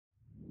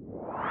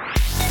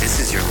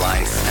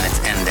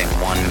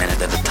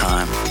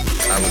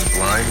time. I was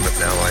blind, but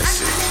now I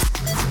see.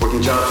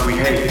 Working jobs we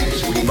hate,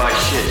 so we buy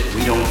shit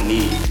we don't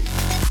need.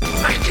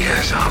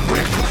 Ideas are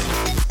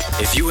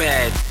breakfast. If you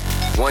had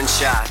one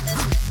shot,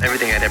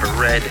 everything I'd ever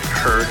read,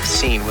 heard,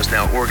 seen was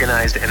now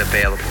organized and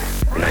available.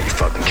 Now you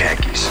fucking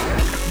khakis.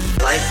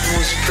 Life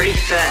moves pretty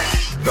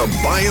fast. The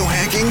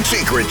Biohacking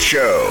Secret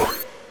Show.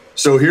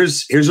 So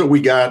here's what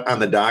we got on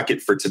the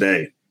docket for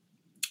today.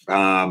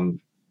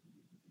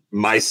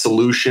 My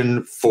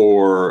solution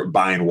for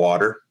buying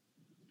water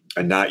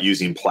and not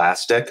using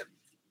plastic.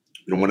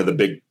 You know, one of the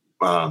big,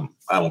 I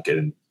won't get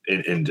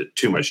into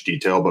too much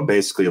detail, but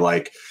basically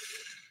like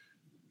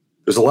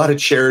there's a lot of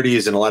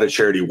charities and a lot of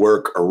charity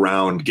work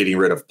around getting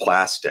rid of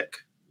plastic.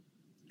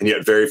 And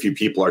yet very few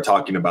people are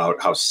talking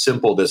about how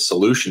simple this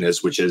solution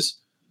is, which is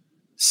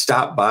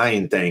stop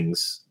buying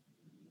things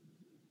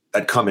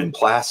that come in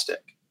plastic.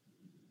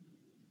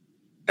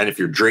 And if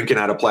you're drinking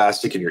out of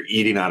plastic and you're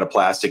eating out of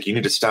plastic, you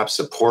need to stop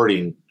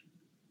supporting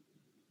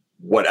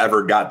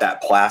whatever got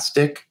that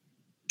plastic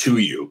to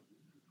you,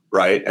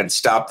 right? And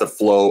stop the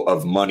flow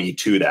of money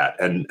to that.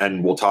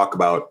 And we'll talk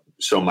about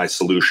my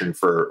solution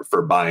for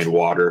buying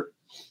water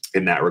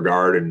in that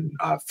regard and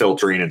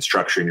filtering and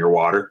structuring your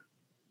water.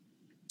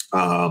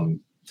 How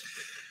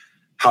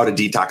to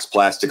detox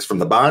plastics from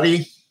the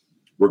body.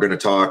 We're going to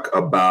talk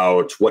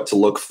about what to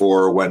look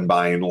for when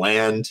buying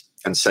land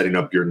and setting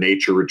up your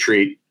nature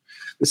retreat.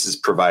 This is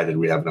provided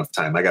we have enough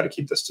time. I got to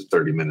keep this to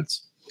 30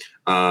 minutes.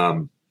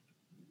 My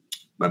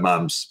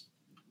mom's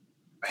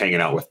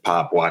hanging out with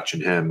Pop,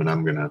 watching him, and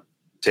I'm going to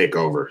take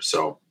over.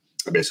 So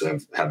I basically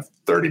have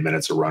 30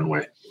 minutes of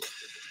runway.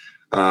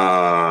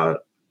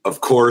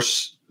 Of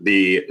course,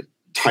 the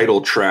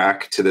title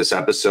track to this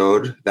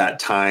episode, that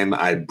time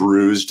I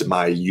bruised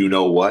my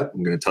you-know-what.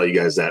 I'm going to tell you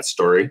guys that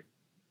story.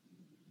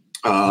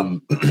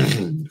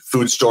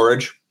 Food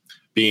storage,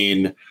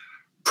 being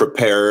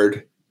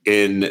prepared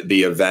in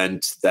the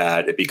event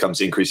that it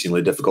becomes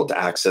increasingly difficult to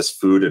access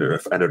food at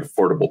an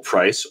affordable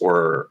price,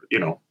 or,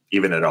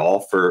 even at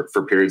all for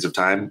periods of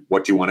time.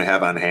 What do you want to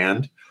have on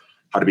hand?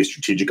 How to be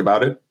strategic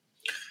about it.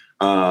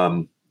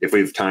 If we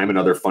have time,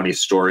 another funny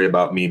story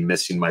about me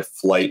missing my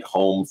flight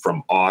home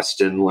from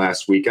Austin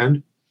last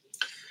weekend.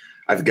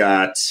 I've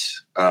got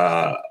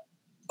a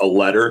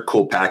letter,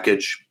 cool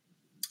package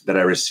that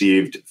I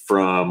received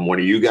from one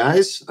of you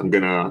guys. I'm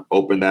going to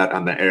open that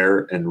on the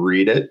air and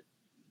read it.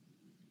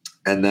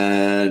 And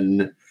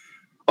then,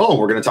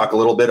 we're going to talk a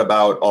little bit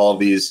about all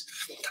these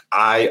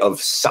Eye of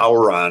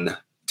Sauron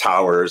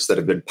towers that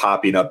have been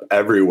popping up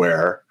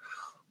everywhere.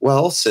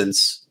 Well,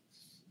 since,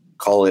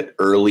 call it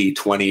early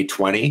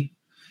 2020.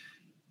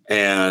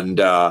 And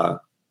the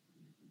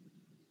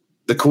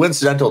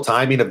coincidental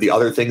timing of the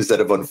other things that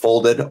have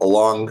unfolded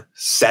along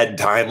said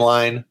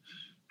timeline,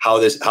 how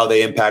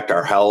they impact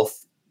our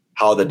health,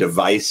 how the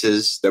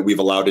devices that we've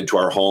allowed into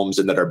our homes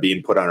and that are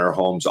being put on our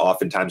homes,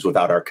 oftentimes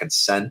without our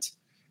consent,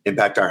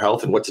 impact our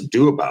health, and what to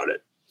do about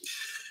it.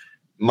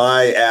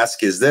 My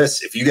ask is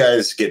this: if you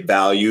guys get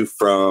value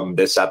from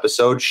this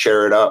episode,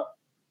 share it up,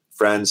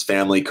 friends,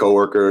 family,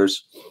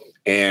 coworkers,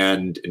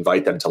 and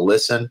invite them to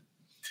listen.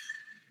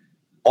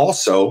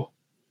 Also,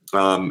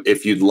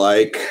 if you'd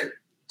like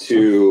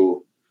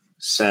to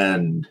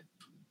send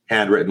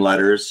handwritten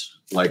letters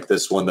like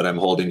this one that I'm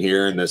holding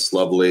here in this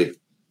lovely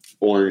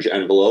orange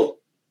envelope,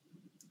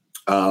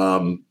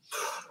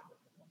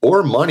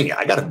 or money,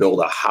 I got to build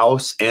a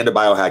house and a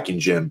biohacking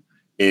gym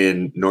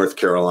in North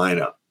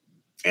Carolina,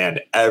 and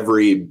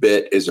every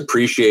bit is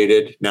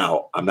appreciated.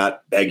 Now, I'm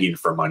not begging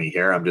for money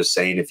here. I'm just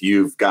saying if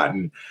you've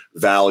gotten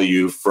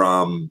value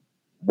from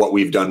what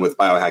we've done with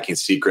Biohacking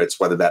Secrets,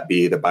 whether that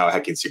be the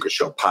Biohacking Secrets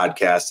Show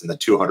podcast and the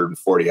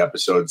 240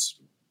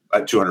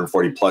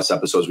 plus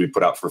episodes we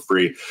put out for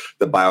free,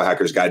 the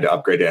Biohacker's Guide to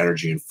Upgraded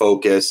Energy and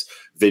Focus,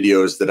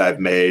 videos that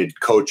I've made,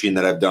 coaching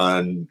that I've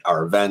done,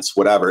 our events,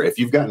 whatever. If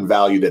you've gotten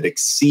value that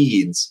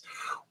exceeds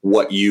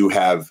what you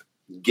have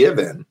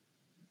given,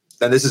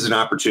 then this is an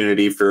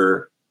opportunity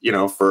for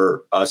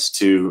us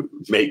to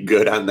make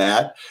good on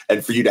that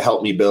and for you to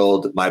help me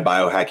build my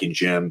biohacking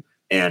gym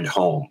and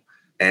home.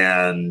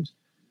 And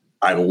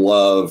I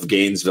love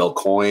Gainesville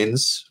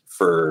coins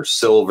for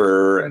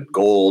silver and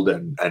gold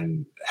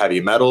and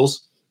heavy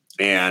metals.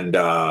 And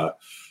I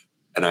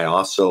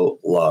also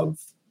love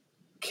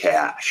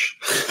cash.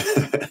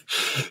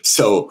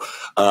 So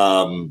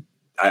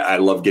I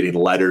love getting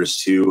letters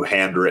too,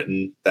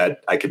 handwritten,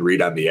 that I could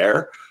read on the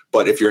air.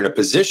 But if you're in a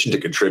position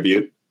to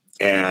contribute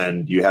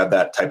and you have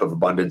that type of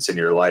abundance in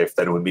your life,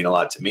 then it would mean a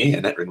lot to me,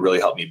 and it would really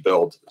help me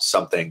build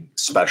something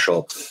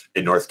special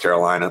in North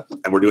Carolina.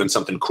 And we're doing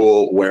something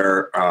cool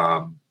where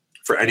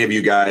for any of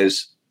you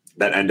guys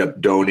that end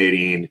up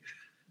donating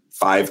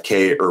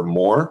 $5K or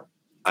more,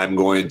 I'm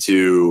going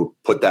to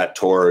put that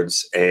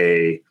towards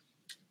a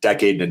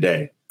decade in a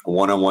day, a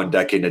one-on-one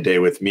decade in a day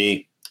with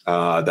me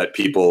that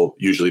people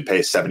usually pay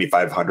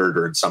 $7,500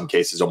 or in some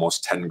cases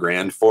almost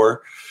 $10,000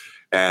 for.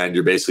 And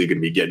you're basically going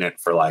to be getting it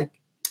for like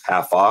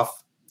half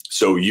off.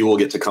 So you will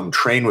get to come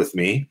train with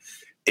me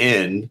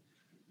in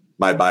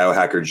my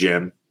biohacker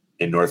gym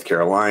in North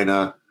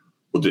Carolina,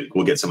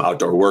 We'll get some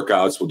outdoor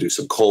workouts. We'll do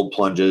some cold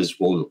plunges.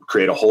 We'll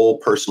create a whole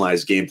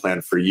personalized game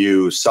plan for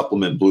you,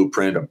 supplement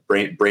blueprint of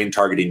brain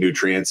targeting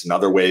nutrients and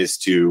other ways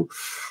to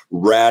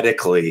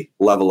radically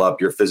level up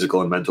your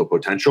physical and mental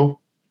potential.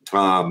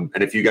 And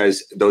if you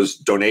guys, those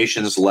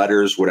donations,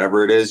 letters,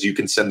 whatever it is, you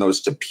can send those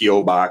to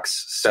P.O.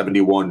 Box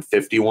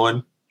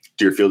 7151,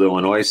 Deerfield,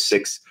 Illinois,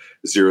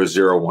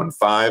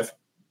 60015.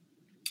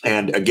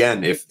 And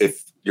again, if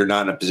you're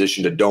not in a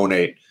position to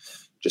donate,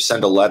 just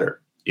send a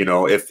letter. You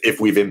know, if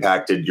we've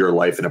impacted your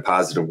life in a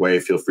positive way,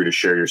 feel free to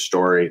share your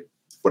story,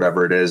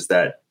 whatever it is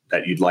that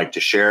you'd like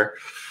to share.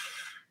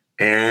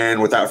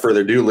 And without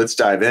further ado, let's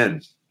dive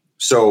in.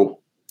 So,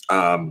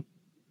 a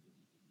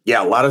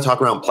lot of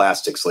talk around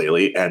plastics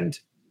lately. And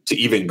to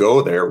even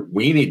go there,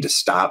 we need to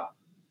stop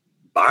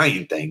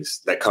buying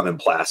things that come in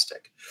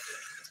plastic.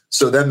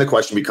 So then the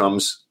question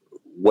becomes,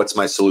 what's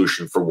my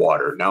solution for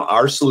water? Now,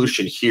 our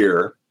solution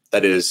here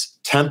that is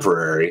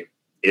temporary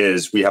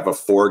is we have a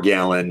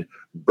 4-gallon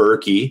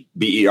Berkey,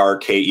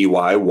 Berkey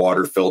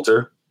water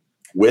filter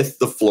with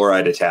the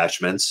fluoride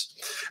attachments.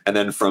 And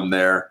then from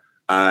there,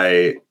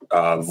 I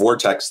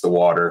vortex the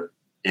water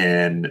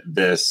in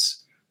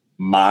this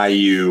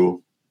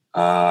Mayu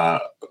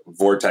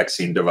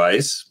vortexing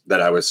device that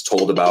I was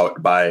told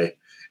about by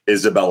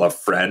Isabella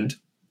Friend.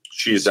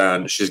 She's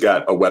got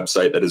a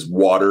website that is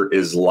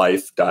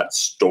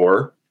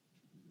waterislife.store.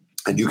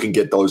 And you can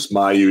get those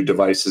Mayu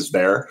devices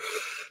there.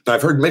 Now,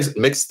 I've heard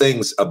mixed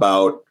things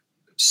about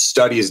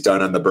studies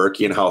done on the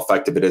Berkey and how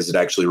effective it is at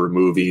actually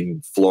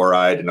removing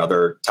fluoride and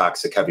other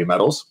toxic heavy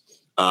metals.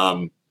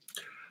 I'm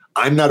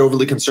not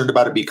overly concerned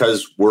about it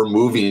because we're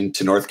moving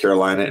to North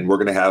Carolina and we're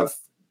going to have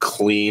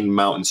clean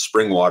mountain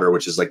spring water,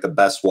 which is like the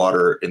best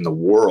water in the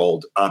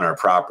world on our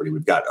property.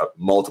 We've got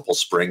multiple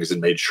springs and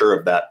made sure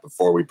of that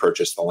before we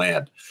purchased the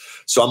land.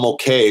 So I'm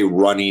okay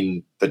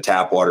running the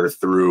tap water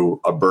through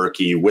a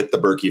Berkey with the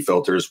Berkey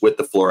filters, with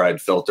the fluoride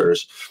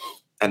filters,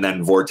 and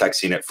then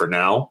vortexing it for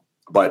now.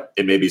 But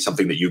it may be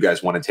something that you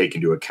guys want to take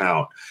into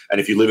account. And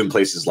if you live in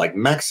places like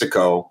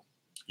Mexico,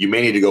 you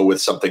may need to go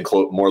with something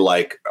more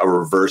like a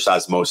reverse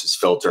osmosis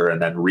filter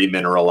and then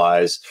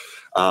remineralize.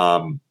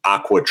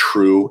 Aqua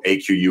True,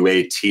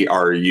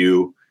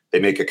 AQUATRU. They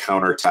make a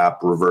countertop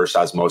reverse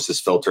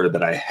osmosis filter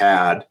that I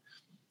had,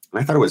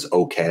 and I thought it was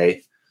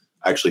okay.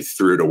 I actually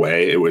threw it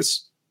away. It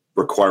was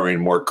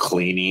requiring more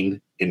cleaning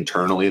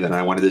internally than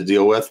I wanted to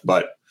deal with,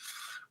 but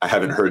I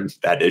haven't heard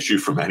that issue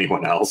from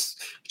anyone else.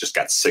 Just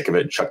got sick of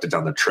it and chucked it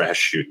down the trash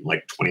chute in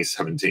like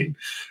 2017.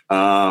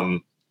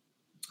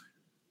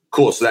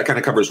 Cool. So that kind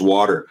of covers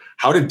water.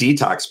 How to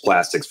detox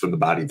plastics from the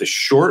body. The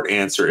short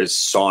answer is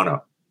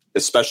sauna,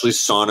 especially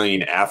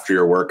saunaing after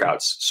your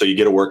workouts. So you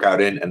get a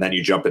workout in and then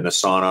you jump into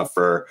sauna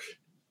for,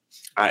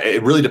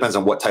 it really depends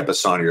on what type of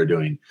sauna you're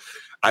doing.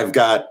 I've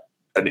got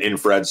an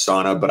infrared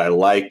sauna, but I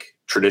like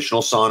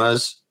traditional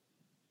saunas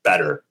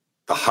better.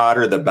 The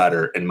hotter, the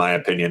better, in my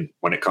opinion,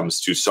 when it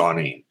comes to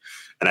sauning.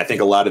 And I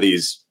think a lot of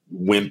these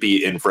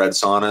wimpy infrared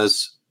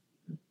saunas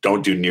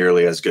don't do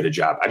nearly as good a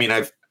job. I mean,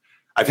 I've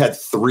had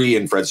 3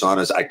 infrared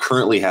saunas. I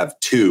currently have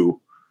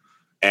 2,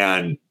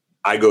 and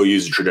I go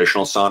use a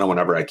traditional sauna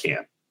whenever I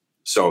can.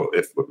 So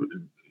if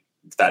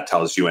that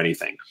tells you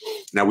anything.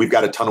 Now, we've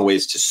got a ton of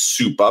ways to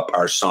soup up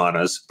our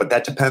saunas, but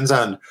that depends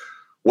on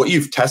what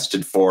you've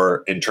tested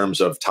for in terms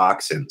of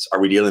toxins. Are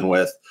we dealing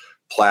with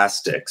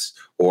plastics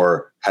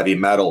or heavy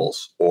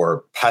metals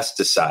or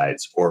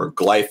pesticides or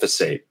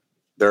glyphosate?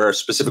 There are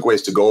specific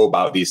ways to go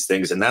about these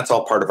things, and that's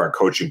all part of our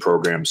coaching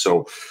program.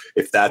 So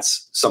if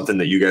that's something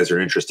that you guys are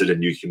interested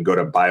in, you can go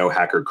to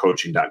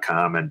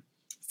biohackercoaching.com and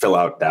fill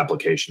out the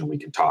application and we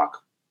can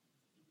talk.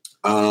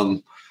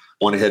 Want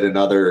to hit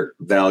another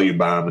value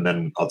bomb, and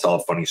then I'll tell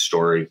a funny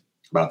story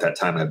about that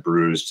time I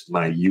bruised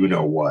my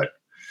you-know-what.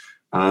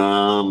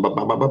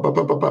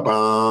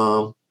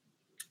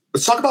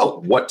 Let's talk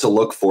about what to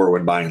look for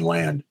when buying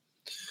land.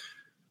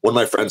 One of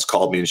my friends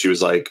called me and she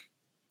was like,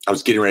 I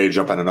was getting ready to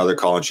jump on another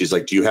call and she's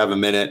like, do you have a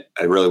minute?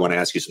 I really want to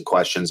ask you some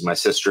questions. My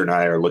sister and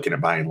I are looking at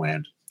buying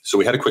land. So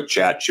we had a quick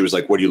chat. She was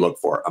like, what do you look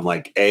for? I'm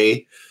like,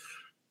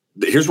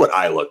 here's what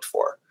I looked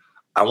for.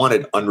 I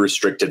wanted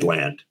unrestricted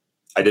land.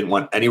 I didn't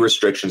want any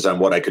restrictions on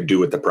what I could do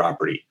with the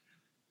property.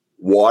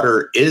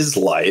 Water is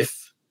life.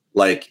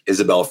 Like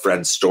Isabel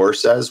Friend's store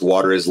says,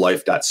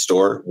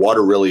 waterislife.store.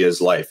 Water really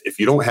is life. If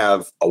you don't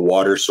have a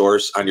water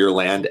source on your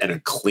land and a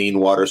clean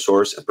water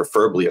source, and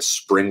preferably a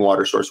spring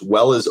water source,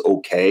 well is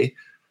okay,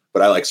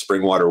 but I like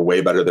spring water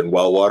way better than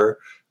well water.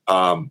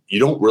 You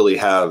don't really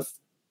have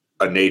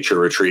a nature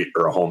retreat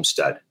or a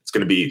homestead. It's going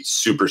to be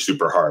super,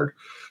 super hard.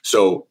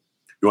 So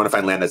you want to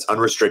find land that's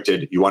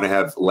unrestricted. You want to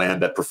have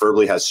land that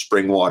preferably has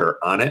spring water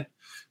on it,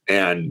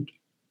 and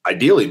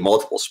ideally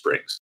multiple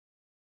springs.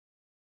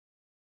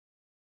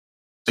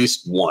 At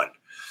least one.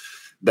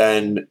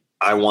 Then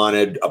I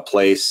wanted a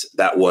place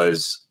that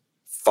was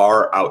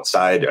far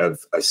outside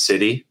of a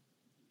city.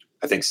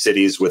 I think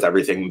cities, with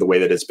everything the way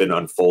that it's been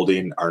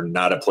unfolding, are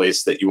not a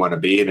place that you want to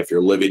be. And if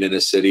you're living in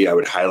a city, I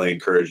would highly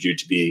encourage you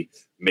to be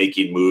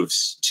making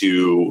moves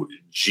to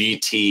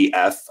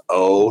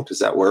GTFO. Does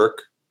that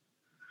work?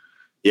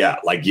 Yeah,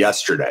 like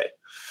yesterday.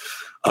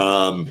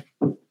 I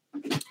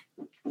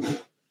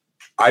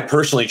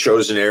personally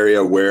chose an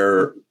area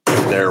where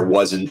there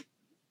wasn't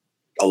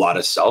a lot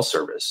of cell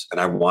service, and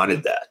I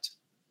wanted that.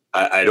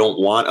 I don't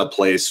want a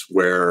place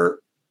where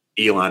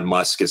Elon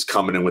Musk is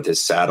coming in with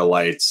his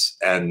satellites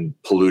and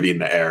polluting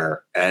the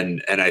air.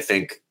 And I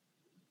think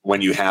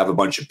when you have a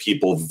bunch of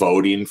people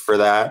voting for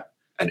that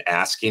and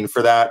asking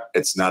for that,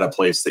 it's not a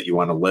place that you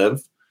want to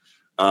live.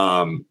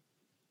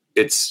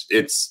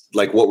 It's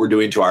like what we're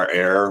doing to our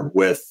air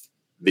with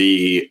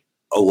the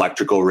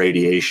electrical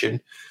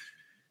radiation.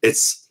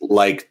 It's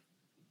like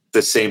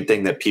the same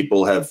thing that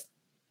people have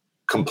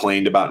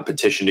complained about and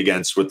petitioned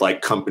against with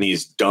like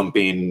companies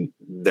dumping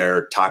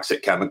their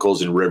toxic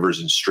chemicals in rivers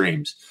and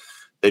streams.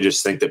 They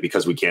just think that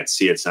because we can't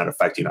see it, it's not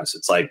affecting us.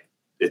 It's like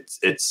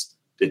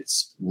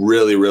it's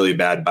really, really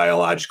bad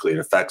biologically. It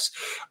affects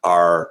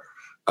our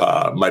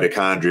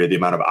mitochondria, the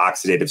amount of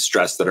oxidative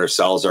stress that our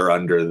cells are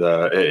under.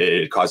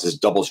 It causes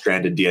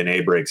double-stranded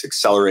DNA breaks,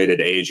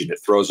 accelerated aging. It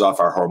throws off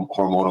our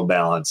hormonal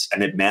balance,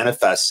 and it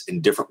manifests in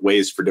different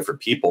ways for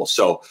different people.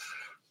 So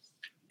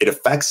it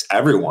affects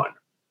everyone.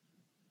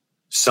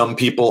 Some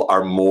people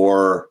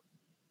are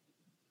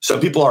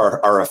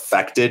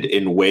affected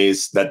in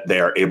ways that they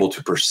are able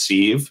to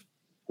perceive,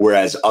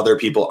 whereas other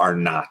people are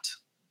not.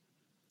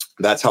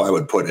 That's how I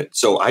would put it.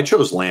 So I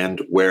chose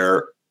land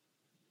where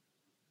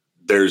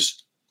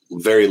there's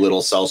very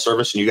little cell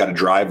service and you got to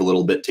drive a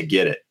little bit to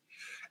get it.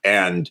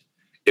 And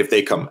if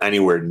they come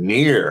anywhere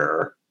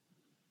near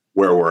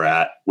where we're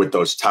at with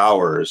those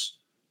towers,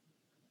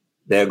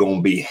 they're going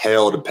to be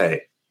hell to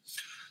pay.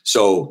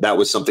 So that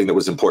was something that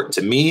was important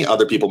to me.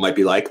 Other people might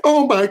be like,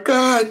 oh my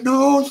God,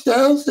 no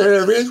cell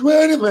service.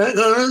 What am I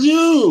going to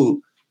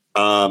do?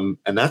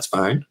 And that's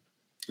fine.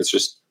 It's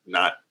just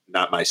not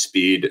my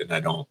speed. And I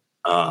don't,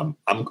 I'm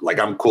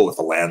cool with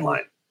a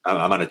landline.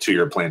 I'm on a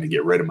 2-year plan to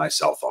get rid of my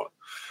cell phone.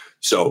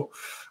 So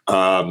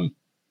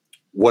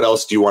what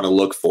else do you want to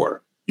look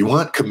for? You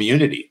want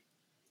community.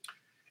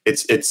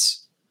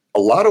 It's a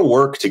lot of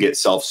work to get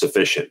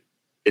self-sufficient.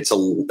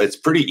 It's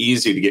pretty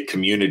easy to get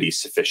community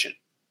sufficient.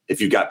 If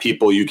you've got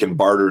people you can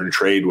barter and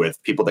trade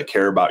with, people that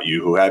care about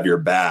you, who have your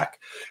back.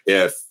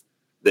 If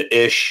the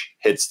ish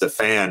hits the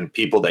fan,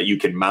 people that you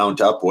can mount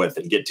up with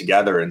and get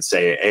together and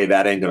say, hey,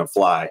 that ain't going to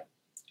fly.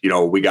 You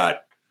know, we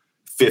got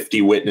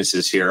 50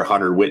 witnesses here,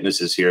 100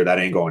 witnesses here. That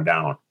ain't going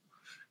down.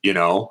 You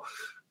know,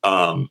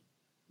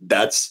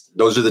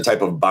 those are the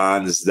type of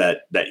bonds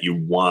that you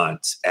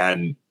want.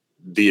 And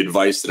the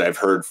advice that I've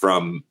heard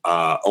from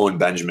Owen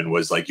Benjamin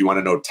was like, you want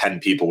to know 10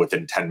 people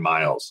within 10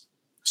 miles.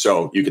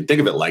 So you can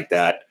think of it like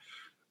that.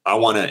 I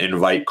want to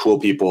invite cool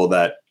people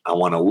that I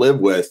want to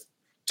live with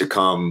to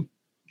come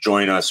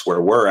join us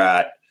where we're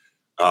at,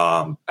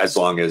 as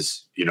long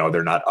as, you know,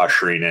 they're not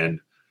ushering in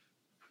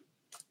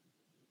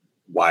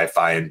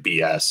Wi-Fi and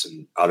BS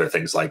and other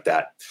things like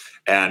that.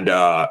 And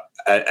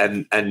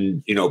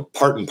you know,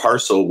 part and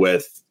parcel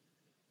with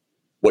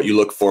what you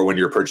look for when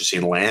you're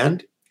purchasing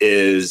land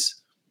is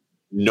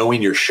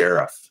knowing your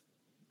sheriff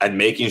and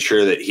making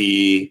sure that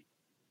he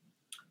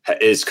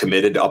is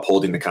committed to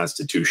upholding the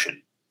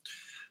Constitution,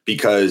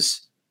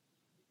 because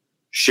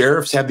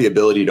sheriffs have the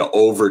ability to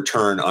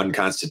overturn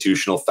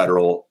unconstitutional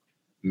federal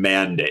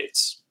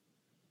mandates.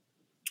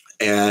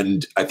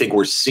 And I think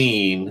we're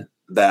seeing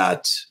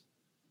that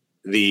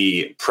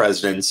the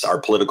presidents, our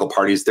political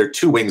parties, they're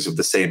two wings of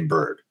the same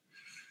bird.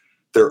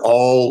 They're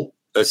all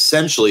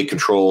essentially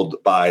controlled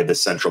by the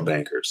central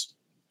bankers.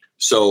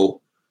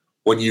 So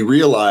when you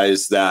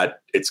realize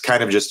that it's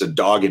kind of just a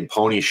dog and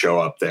pony show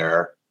up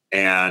there,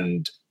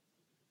 and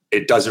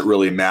it doesn't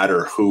really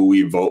matter who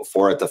we vote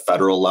for at the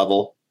federal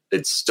level,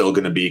 it's still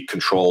going to be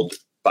controlled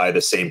by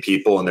the same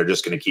people, and they're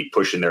just going to keep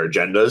pushing their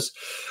agendas.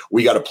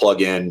 We got to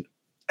plug in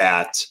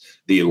at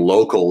the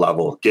local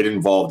level, get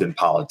involved in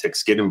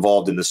politics, get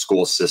involved in the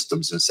school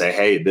systems, and say,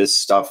 hey, this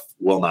stuff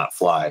will not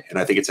fly. And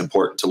I think it's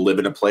important to live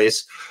in a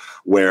place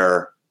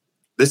where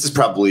this is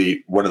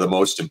probably one of the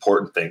most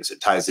important things.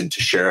 It ties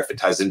into sheriff, it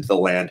ties into the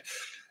land.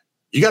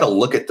 You got to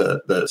look at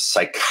the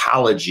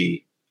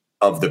psychology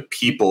of the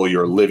people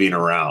you're living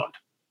around.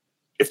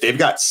 If they've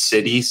got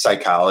city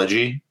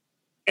psychology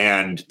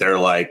and they're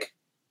like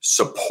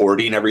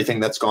supporting everything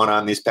that's gone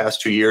on these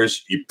past 2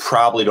 years, you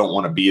probably don't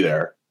want to be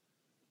there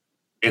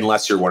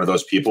unless you're one of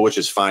those people, which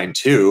is fine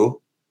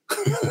too.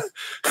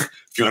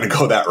 If you want to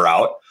go that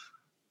route,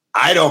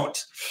 I don't.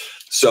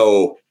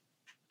 So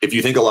if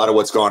you think a lot of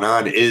what's going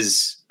on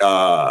is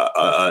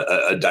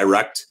a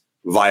direct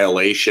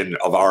violation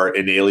of our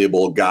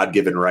inalienable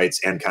God-given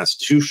rights and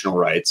constitutional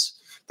rights,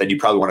 then you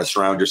probably want to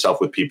surround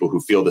yourself with people who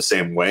feel the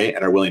same way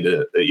and are willing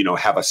to, you know,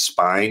 have a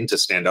spine to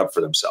stand up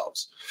for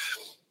themselves.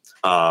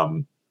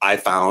 I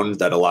found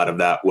that a lot of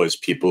that was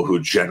people who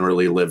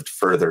generally lived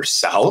further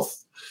south.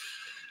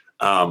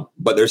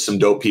 But there's some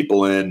dope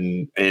people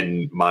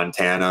in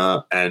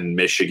Montana and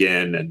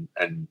Michigan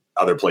and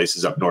other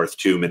places up north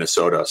too,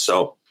 Minnesota.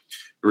 So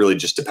it really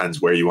just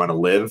depends where you want to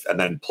live, and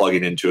then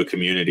plugging into a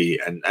community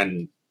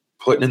and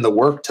putting in the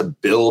work to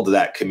build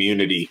that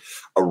community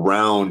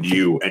around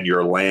you and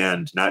your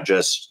land, not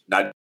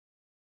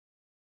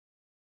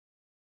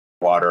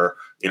water,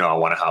 I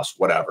want a house,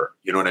 whatever.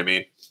 You know what I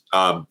mean?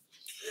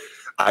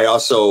 I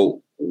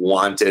also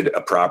wanted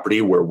a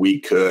property where we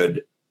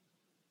could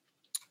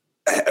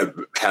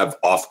have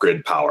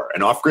off-grid power.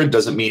 And off-grid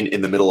doesn't mean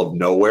in the middle of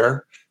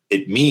nowhere.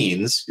 It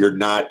means you're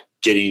not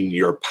getting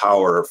your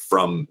power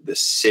from the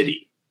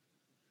city.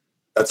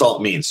 That's all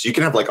it means. So you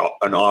can have like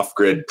an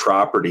off-grid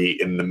property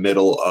in the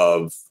middle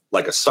of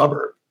like a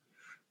suburb,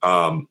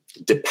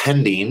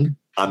 depending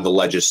on the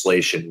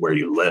legislation where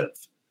you live.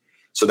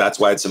 So that's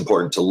why it's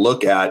important to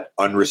look at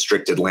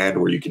unrestricted land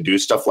where you can do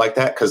stuff like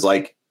that. Because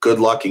like, good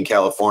luck in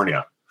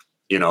California.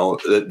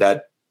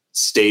 That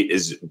state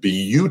is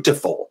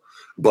beautiful,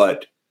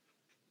 but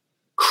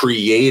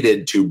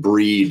created to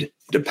breed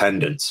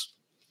dependence.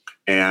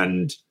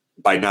 And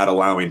by not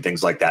allowing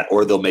things like that,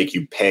 or they'll make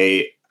you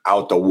pay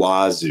out the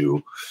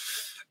wazoo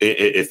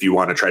if you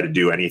want to try to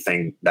do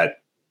anything that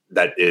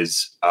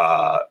is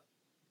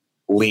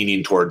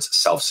leaning towards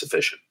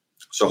self-sufficient.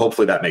 So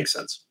hopefully that makes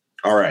sense.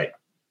 All right.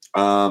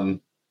 So I'm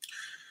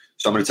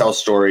going to tell a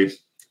story,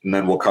 and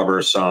then we'll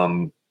cover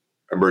some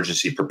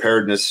emergency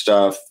preparedness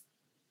stuff.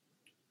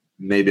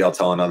 Maybe I'll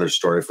tell another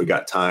story if we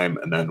got time.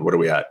 And then what are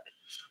we at?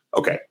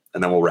 Okay.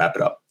 And then we'll wrap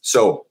it up.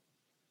 So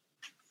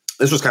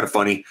this was kind of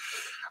funny.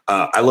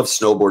 I love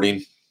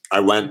snowboarding.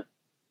 I went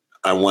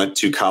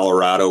to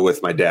Colorado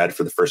with my dad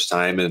for the first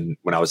time, and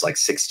when I was like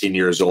 16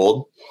 years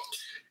old,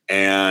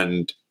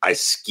 and I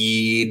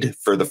skied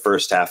for the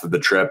first half of the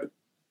trip,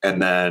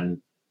 and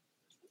then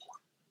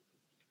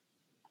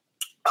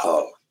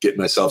get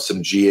myself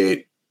some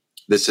G8.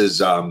 This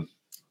is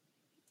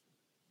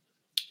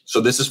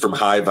this is from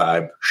High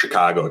Vibe,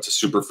 Chicago. It's a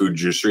superfood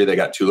juicery. They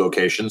got 2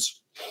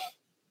 locations.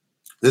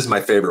 This is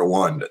my favorite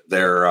one.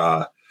 Their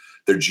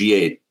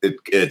G8.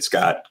 It's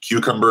got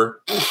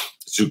cucumber,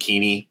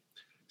 zucchini,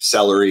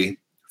 celery,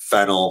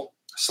 fennel,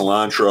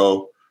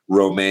 cilantro,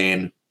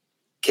 romaine,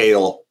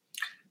 kale,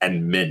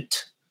 and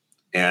mint.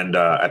 And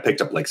I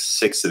picked up like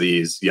 6 of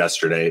these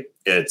yesterday.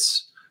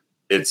 It's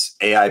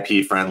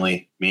AIP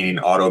friendly, meaning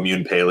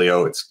autoimmune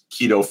paleo. It's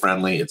keto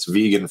friendly. It's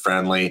vegan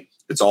friendly.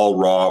 It's all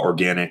raw,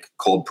 organic,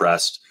 cold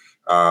pressed.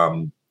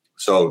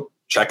 So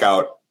check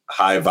out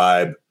High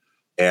Vibe,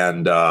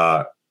 and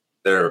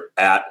they're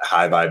at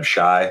High Vibe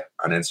Shy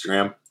on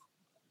Instagram.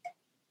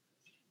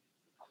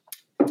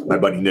 My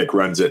buddy Nick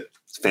runs it.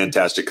 It's a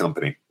fantastic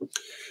company.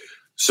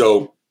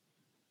 So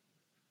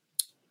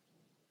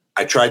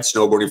I tried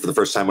snowboarding for the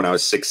first time when I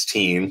was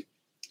 16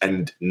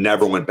 and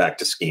never went back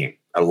to skiing.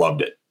 I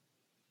loved it.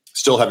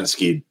 Still haven't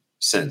skied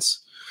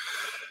since.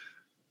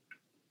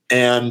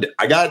 And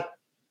I got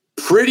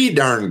pretty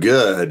darn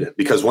good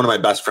because one of my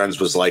best friends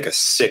was like a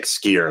sick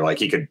skier. Like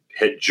he could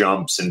hit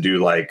jumps and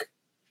do like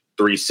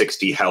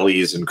 360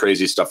 helis and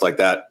crazy stuff like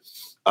that.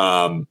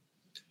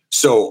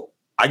 So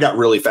I got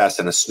really fast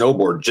on a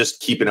snowboard just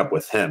keeping up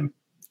with him.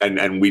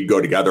 And we'd go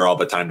together all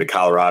the time to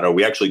Colorado.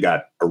 We actually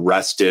got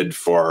arrested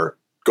for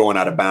going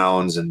out of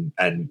bounds and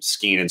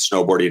skiing and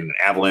snowboarding in an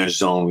avalanche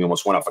zone. We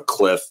almost went off a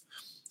cliff.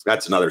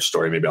 That's another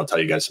story. Maybe I'll tell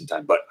you guys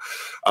sometime. But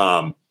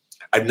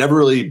I've never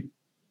really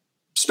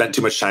spent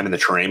too much time in the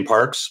terrain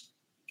parks,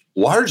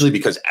 largely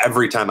because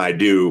every time I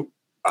do,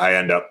 I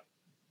end up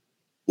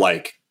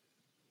like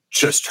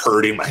just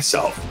hurting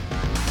myself.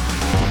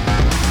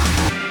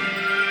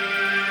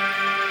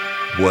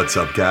 What's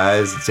up,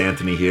 guys? It's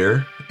Anthony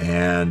here,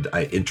 and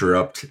I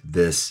interrupt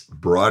this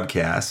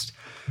broadcast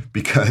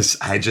because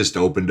I just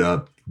opened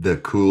up the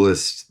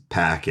coolest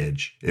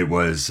package. It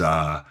was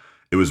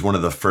one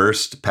of the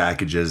first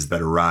packages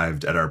that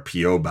arrived at our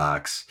P.O.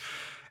 box,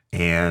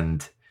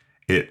 and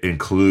it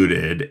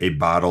included a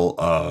bottle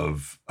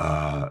of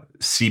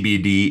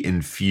CBD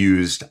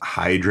infused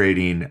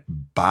hydrating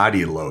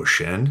body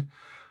lotion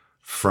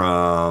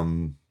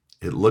from,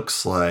 it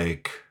looks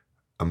like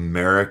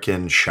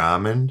American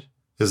Shaman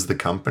is the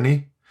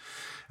company.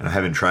 And I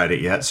haven't tried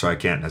it yet, so I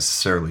can't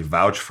necessarily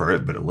vouch for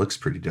it, but it looks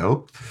pretty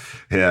dope.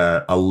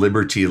 A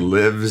Liberty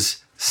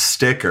Lives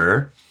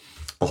sticker,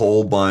 a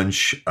whole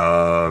bunch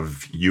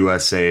of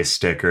USA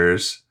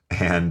stickers,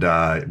 and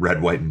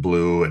red, white, and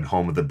blue, and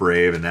Home of the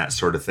Brave, and that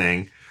sort of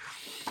thing.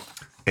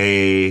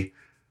 A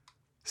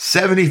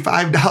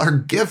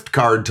 $75 gift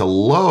card to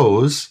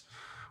Lowe's,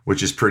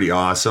 which is pretty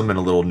awesome, and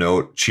a little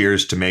note,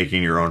 cheers to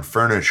making your own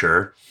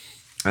furniture.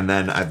 And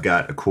then I've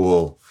got a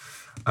cool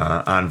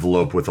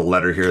envelope with a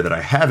letter here that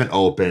I haven't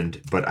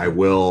opened, but I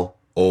will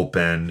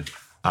open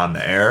on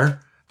the air.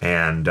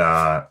 And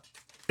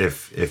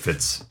if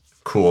it's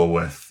cool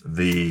with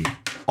the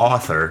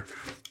author,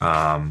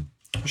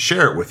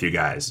 share it with you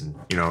guys. And,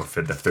 you know,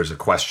 if there's a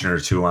question or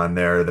two on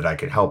there that I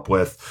could help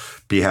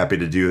with, be happy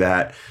to do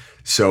that.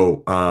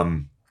 So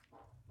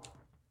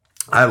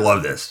I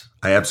love this.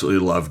 I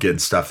absolutely love getting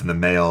stuff in the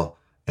mail.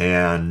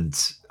 And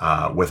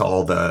with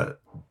all the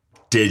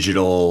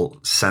digital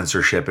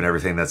censorship and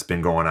everything that's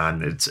been going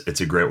on,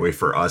 it's a great way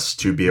for us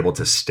to be able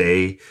to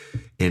stay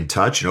in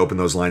touch and open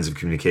those lines of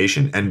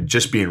communication. And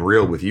just being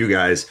real with you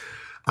guys,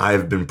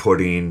 I've been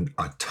putting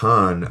a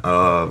ton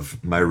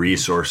of my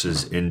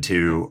resources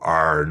into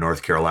our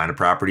North Carolina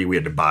property. We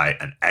had to buy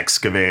an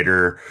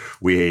excavator.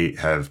 We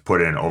have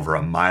put in over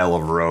a mile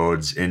of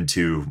roads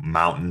into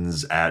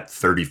mountains at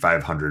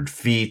 3,500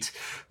 feet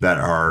that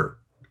are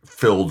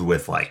filled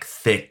with like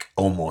thick,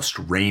 almost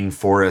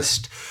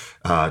rainforest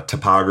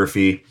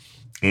topography.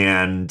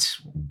 And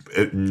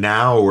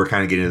now we're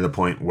kind of getting to the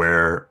point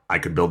where I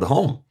could build a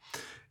home,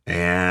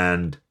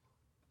 and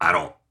I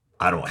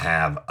don't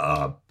have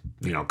a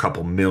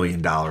couple $1 million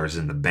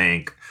in the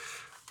bank,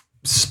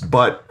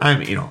 but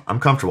I'm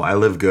comfortable. I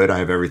live good. I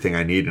have everything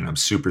I need, and I'm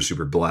super,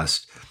 super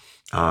blessed.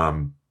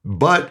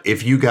 But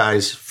if you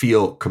guys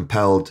feel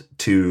compelled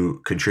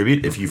to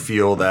contribute, if you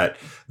feel that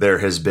there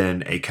has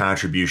been a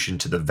contribution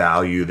to the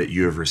value that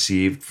you have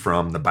received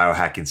from the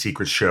Biohacking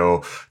Secrets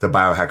Show, the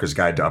Biohacker's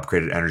Guide to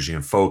Upgraded Energy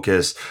and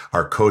Focus,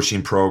 our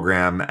coaching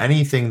program,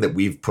 anything that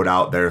we've put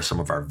out there, some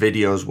of our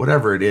videos,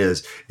 whatever it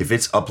is, if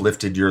it's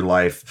uplifted your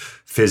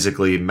life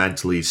physically,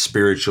 mentally,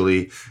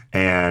 spiritually,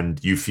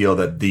 and you feel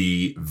that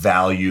the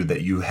value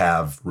that you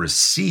have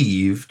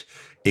received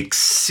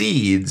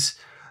exceeds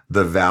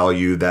the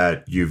value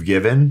that you've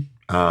given,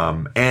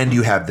 and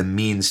you have the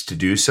means to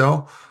do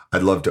so,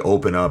 I'd love to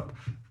open up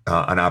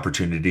an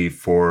opportunity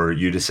for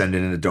you to send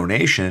in a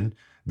donation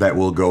that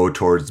will go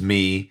towards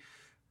me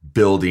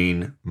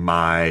building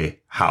my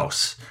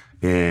house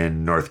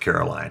in North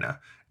Carolina.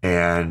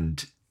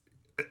 And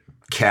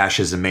cash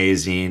is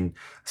amazing.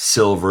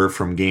 Silver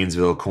from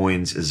Gainesville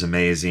Coins is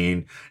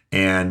amazing.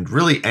 And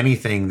really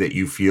anything that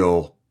you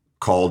feel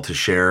called to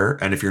share.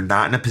 And if you're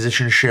not in a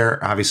position to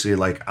share, obviously,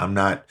 like I'm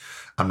not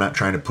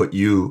trying to put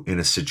you in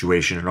a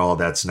situation at all.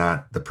 That's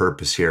not the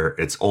purpose here.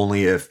 It's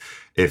only if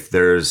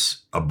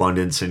there's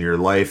abundance in your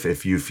life,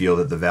 if you feel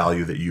that the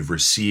value that you've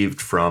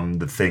received from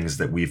the things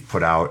that we've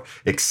put out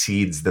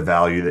exceeds the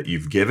value that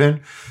you've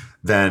given,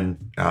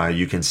 then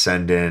you can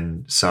send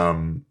in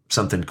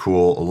something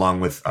cool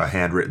along with a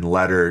handwritten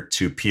letter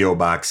to P.O.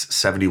 Box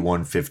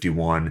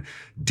 7151,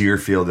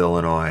 Deerfield,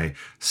 Illinois,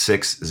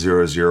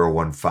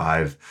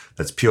 60015.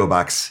 That's P.O.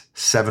 Box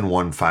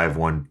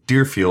 7151,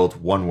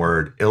 Deerfield, one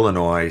word,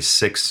 Illinois,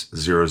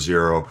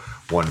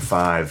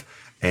 60015.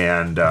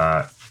 And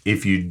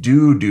if you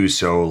do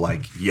so,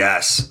 like,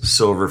 yes,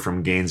 silver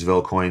from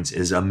Gainesville Coins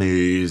is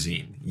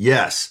amazing.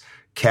 Yes,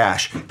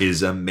 cash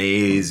is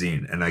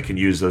amazing. And I can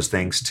use those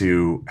things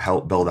to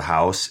help build a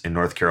house in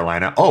North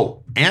Carolina.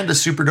 Oh, and a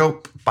super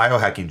dope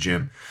biohacking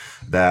gym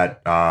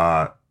that,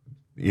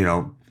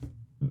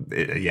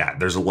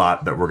 there's a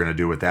lot that we're going to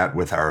do with that,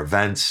 with our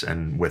events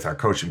and with our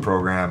coaching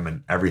program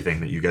and everything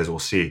that you guys will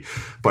see.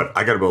 But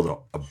I got to build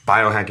a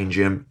biohacking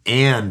gym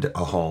and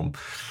a home.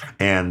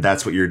 And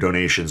that's what your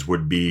donations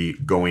would be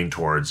going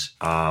towards.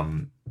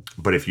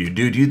 But if you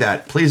do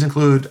that, please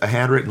include a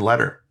handwritten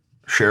letter.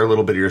 Share a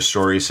little bit of your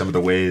story, some of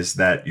the ways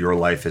that your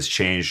life has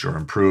changed or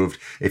improved.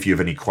 If you have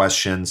any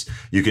questions,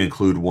 you can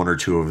include one or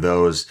two of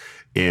those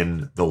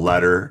in the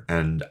letter,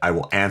 and I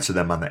will answer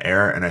them on the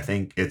air. And I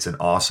think it's an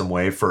awesome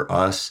way for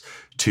us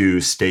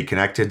to stay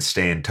connected,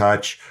 stay in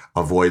touch,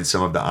 avoid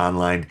some of the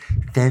online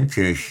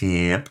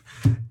censorship,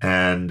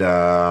 and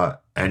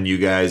you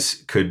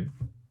guys could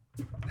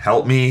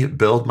help me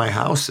build my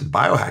house and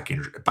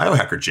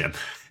biohacker gym.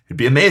 It'd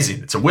be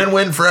amazing. It's a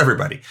win-win for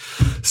everybody.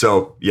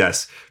 So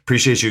yes,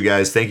 appreciate you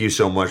guys. Thank you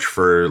so much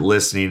for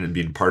listening and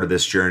being part of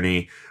this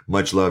journey.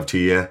 Much love to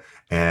you.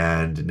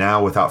 And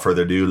now, without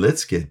further ado,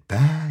 let's get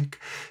back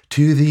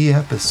to the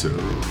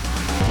episode.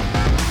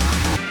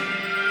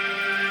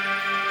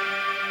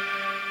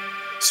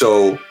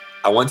 So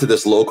I went to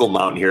this local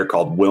mountain here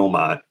called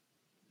Wilmot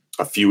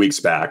a few weeks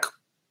back.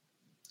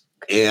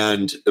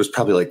 And it was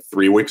probably like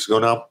 3 weeks ago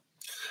now.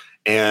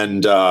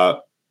 And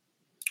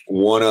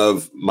one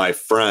of my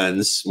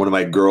friends, one of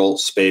my girl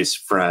space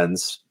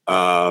friends,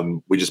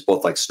 we just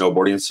both like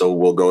snowboarding. So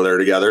we'll go there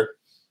together.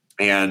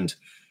 And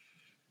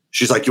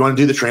she's like, "You want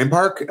to do the train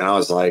park?" And I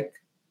was like,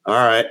 "All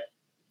right."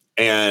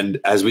 And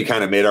as we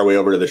kind of made our way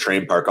over to the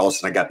train park, all of a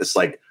sudden I got this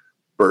like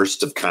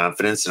burst of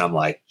confidence, and I'm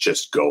like,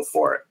 just go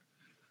for it.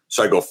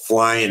 So I go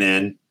flying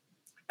in,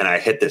 and I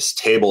hit this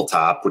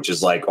tabletop, which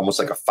is like almost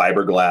like a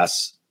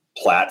fiberglass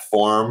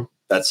platform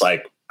that's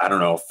like, I don't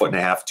know,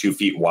 1.5 feet, 2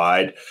 feet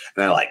wide.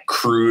 And I like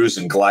cruise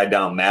and glide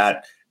down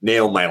that,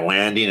 nail my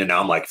landing. And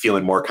now I'm like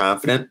feeling more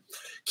confident,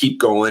 keep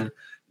going.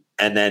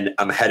 And then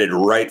I'm headed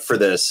right for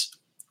this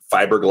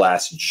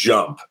fiberglass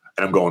jump,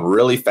 and I'm going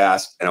really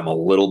fast, and I'm a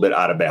little bit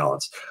out of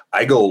balance.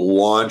 I go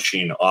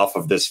launching off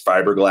of this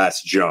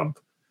fiberglass jump.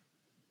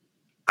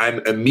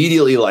 I'm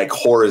immediately like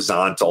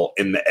horizontal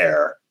in the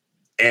air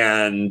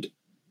and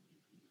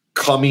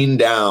coming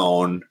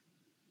down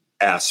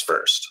ass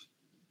first.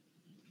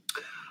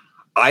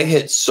 I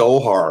hit so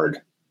hard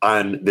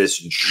on this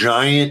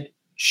giant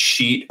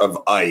sheet of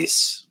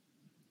ice.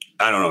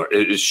 I don't know,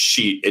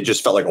 it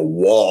just felt like a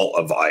wall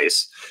of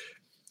ice.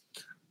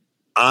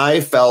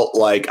 I felt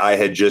like I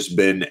had just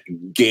been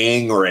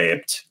gang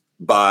raped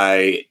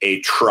by a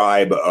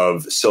tribe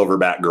of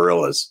silverback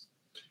gorillas.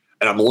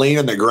 and I'm laying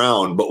on the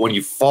ground. But when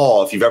you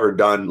fall, if you've ever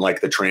done like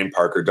the train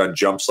park or done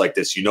jumps like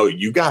this, you know,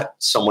 you got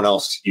someone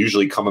else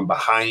usually coming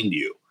behind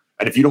you.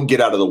 And if you don't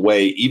get out of the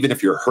way, even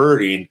if you're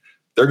hurting,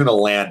 they're going to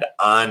land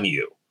on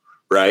you.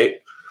 Right.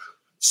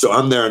 So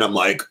I'm there and I'm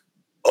like,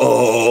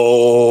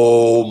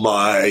 oh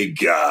my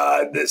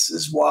God, this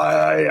is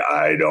why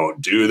I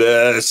don't do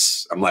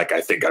this. I'm like,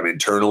 I think I'm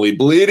internally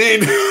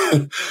bleeding.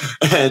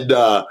 And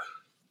I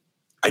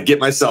get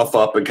myself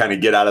up and kind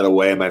of get out of the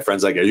way. And my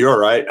friend's like, are you all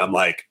right? I'm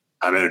like,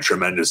 I'm in a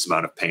tremendous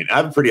amount of pain. I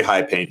have a pretty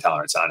high pain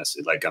tolerance,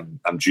 honestly. Like I'm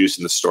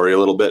juicing the story a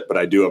little bit, but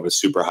I do have a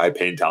super high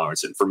pain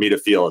tolerance. And for me to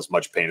feel as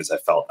much pain as I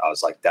felt, I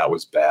was like, that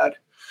was bad.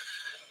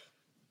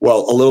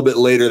 Well, a little bit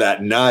later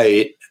that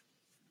night,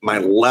 my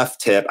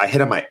left hip, I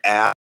hit on my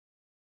ass.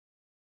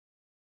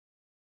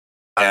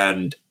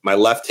 And my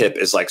left hip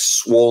is like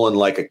swollen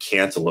like a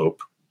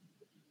cantaloupe.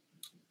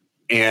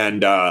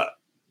 And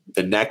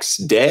the next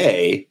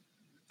day,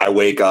 I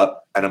wake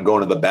up and I'm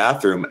going to the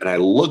bathroom and I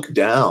look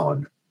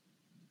down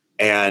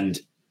and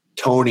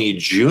Tony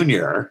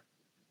Jr.,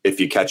 if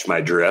you catch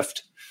my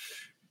drift,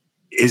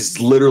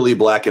 is literally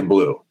black and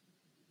blue.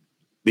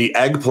 The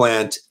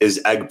eggplant is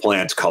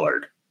eggplant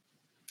colored.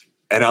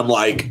 And I'm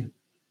like,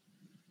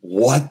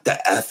 what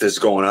the F is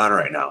going on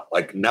right now?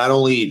 Like, not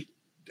only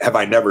have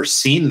I never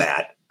seen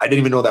that, I didn't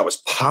even know that was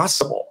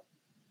possible.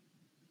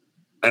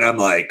 And I'm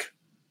like,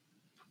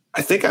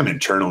 I think I'm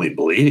internally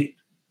bleeding.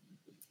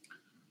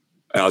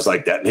 And I was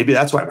like, that maybe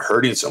that's why I'm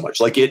hurting so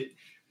much. Like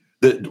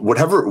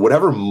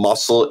whatever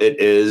muscle it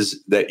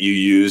is that you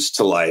use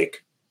to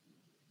like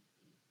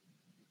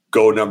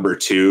go number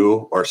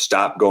 2 or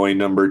stop going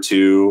number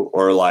 2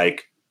 or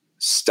like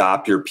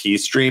stop your pee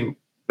stream,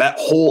 that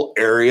whole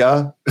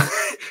area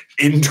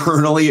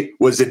internally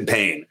was in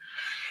pain.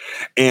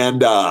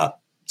 And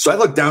so I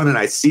look down and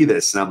I see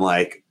this and I'm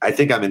like, I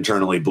think I'm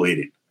internally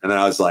bleeding. And then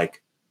I was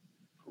like,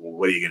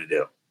 what are you going to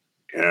do?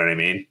 You know what I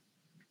mean?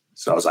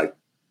 So I was like,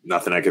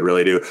 nothing I could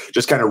really do.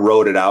 Just kind of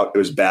wrote it out. It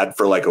was bad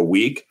for like a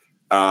week.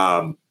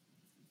 I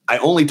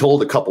only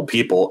told a couple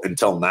people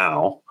until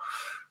now,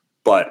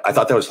 but I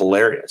thought that was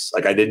hilarious.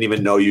 Like I didn't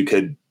even know you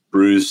could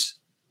bruise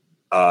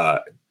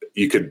your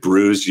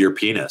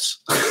penis,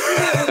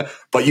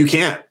 but you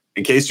can.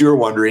 In case you were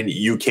wondering,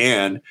 you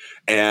can.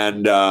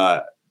 And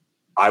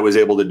I was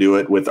able to do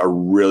it with a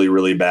really,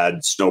 really bad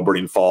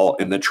snowboarding fall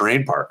in the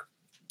terrain park.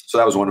 So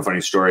that was one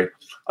funny story.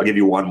 I'll give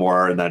you one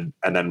more and then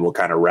we'll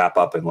kind of wrap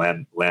up and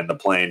land the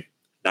plane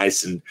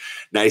nice and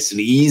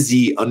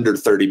easy under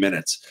 30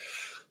 minutes.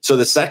 So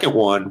the second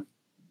one,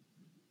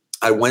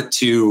 I went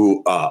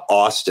to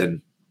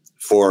Austin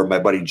for my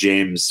buddy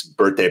James'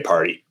 birthday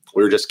party.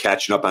 We were just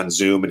catching up on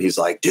Zoom and he's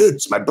like, dude,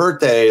 it's my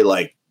birthday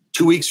like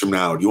 2 weeks from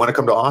now. Do you want to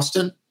come to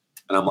Austin?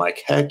 And I'm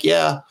like, heck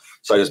yeah.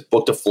 So I just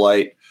booked a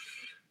flight.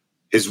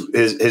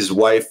 His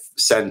wife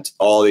sent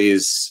all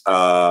these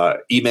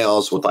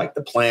emails with like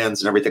the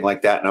plans and everything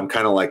like that. And I'm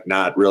kind of like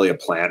not really a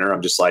planner.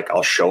 I'm just like,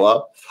 I'll show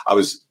up.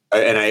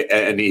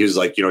 And he was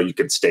like, you know, you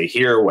can stay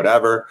here,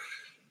 whatever.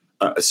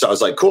 So I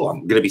was like, cool,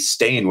 I'm going to be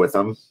staying with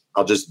them.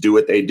 I'll just do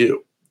what they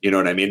do. You know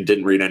what I mean?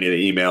 Didn't read any of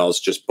the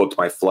emails, just booked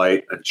my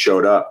flight and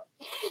showed up.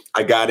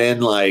 I got in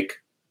like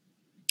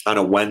on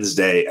a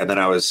Wednesday and then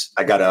I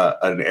got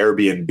an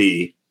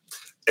Airbnb.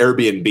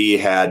 Airbnb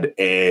had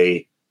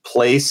a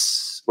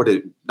place,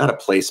 not a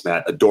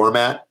placemat, a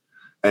doormat.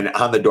 And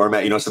on the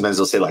doormat, you know, sometimes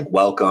they'll say like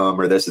welcome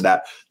or this and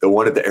that. The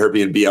one at the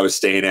Airbnb I was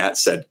staying at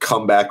said,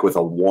 come back with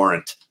a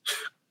warrant.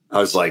 I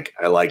was like,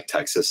 I like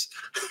Texas.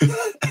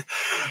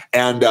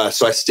 And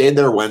so I stayed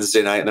there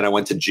Wednesday night and then I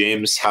went to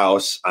James'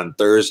 house on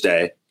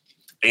Thursday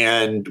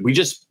and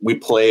we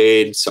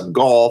played some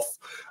golf,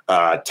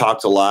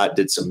 talked a lot,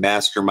 did some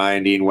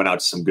masterminding, went out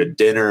to some good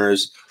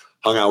dinners,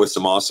 hung out with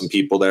some awesome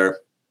people there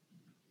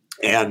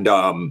and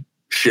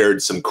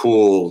shared some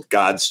cool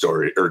God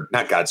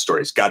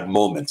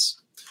moments.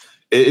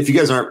 If you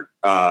guys aren't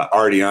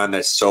already on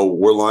this, so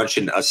we're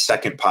launching a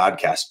second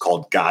podcast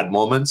called God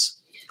Moments,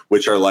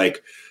 which are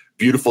like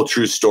beautiful,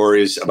 true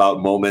stories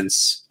about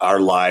moments our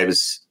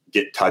lives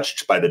get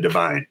touched by the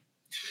divine.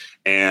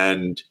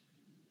 And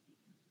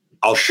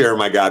I'll share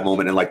my God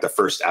moment in like the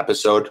first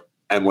episode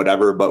and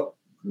whatever, but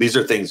these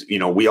are things, you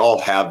know, we all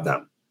have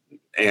them.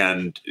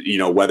 And, you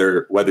know,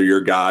 whether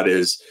your God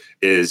is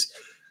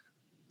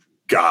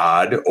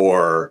God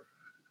or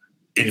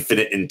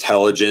infinite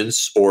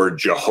intelligence or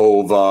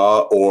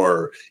Jehovah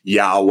or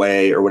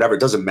Yahweh or whatever, it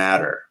doesn't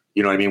matter.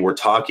 You know what I mean? We're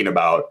talking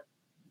about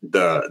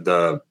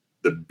the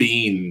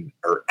being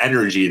or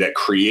energy that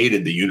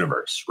created the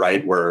universe,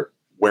 right?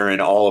 Wherein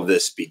all of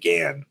this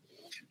began.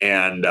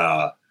 And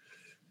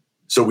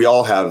so we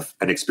all have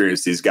and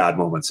experience these God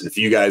moments. And if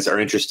you guys are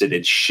interested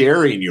in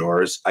sharing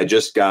yours, I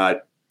just got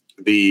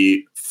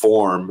the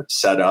form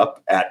set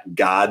up at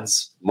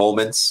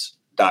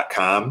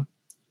godsmoments.com.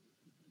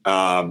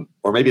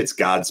 Or maybe it's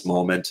God's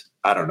Moment.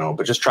 I don't know,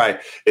 but just try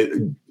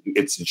it.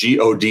 It's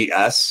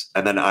GODS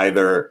and then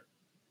either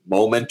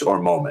moment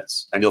or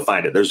moments, and you'll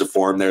find it. There's a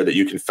form there that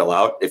you can fill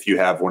out if you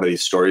have one of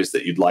these stories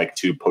that you'd like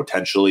to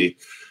potentially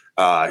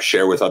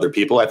share with other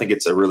people. I think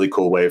it's a really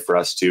cool way for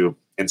us to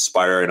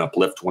inspire and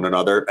uplift one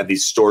another. And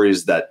these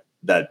stories that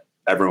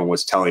everyone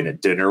was telling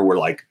at dinner were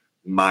like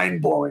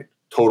mind blowing,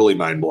 totally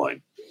mind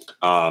blowing.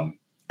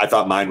 I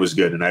thought mine was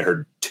good, and I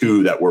heard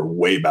 2 that were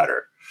way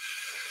better.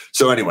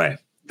 So anyway,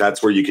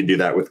 that's where you can do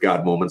that with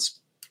God moments.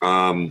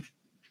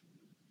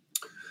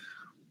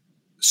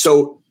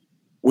 So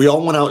we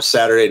all went out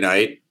Saturday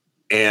night,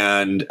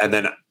 and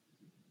then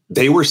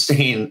they were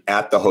staying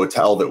at the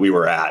hotel that we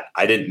were at.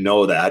 I didn't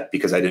know that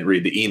because I didn't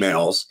read the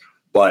emails.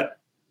 But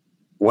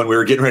when we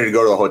were getting ready to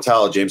go to the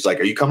hotel, James was like,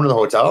 "Are you coming to the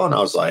hotel?" And I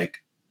was like,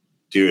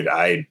 "Dude,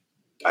 I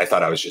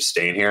thought I was just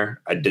staying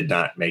here. I did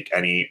not make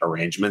any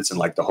arrangements, and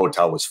like the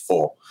hotel was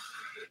full."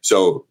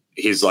 So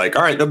he's like,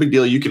 "All right, no big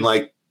deal. You can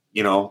like,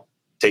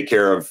 take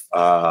care of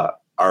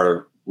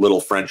our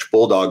little French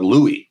bulldog,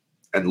 Louis."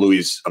 And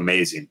Louis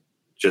amazing.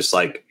 Just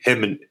like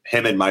him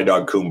and my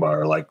dog Kumba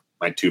are like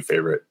my 2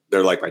 favorite.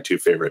 They're like my 2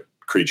 favorite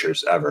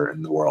creatures ever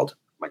in the world,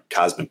 my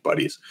cosmic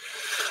buddies.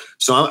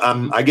 So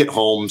I get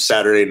home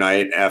Saturday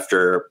night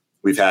after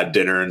we've had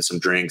dinner and some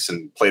drinks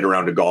and played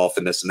around to golf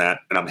and this and that.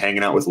 And I'm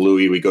hanging out with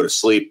Louis. We go to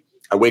sleep.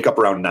 I wake up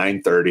around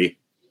 9:30.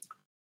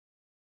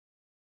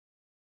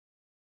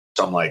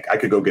 So I'm like, I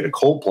could go get a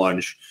cold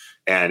plunge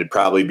and it'd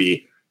probably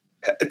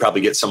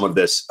get some of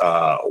this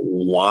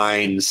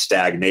wine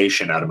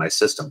stagnation out of my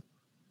system.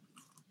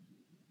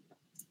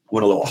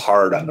 Went a little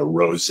hard on the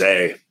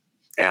rosé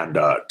and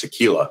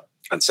tequila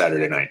on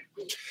Saturday night.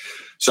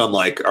 So I'm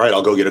like, all right,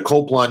 I'll go get a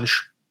cold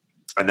plunge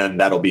and then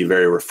that'll be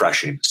very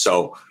refreshing.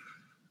 So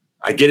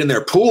I get in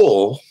their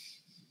pool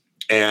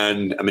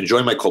and I'm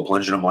enjoying my cold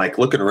plunge and I'm like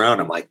looking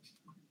around. I'm like,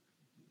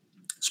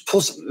 this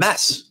pool's a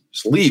mess.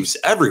 There's leaves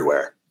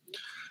everywhere.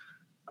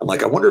 I'm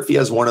like, I wonder if he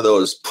has one of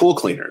those pool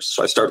cleaners.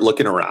 So I start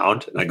looking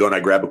around and I go and I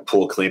grab a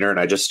pool cleaner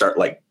and I just start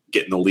like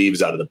getting the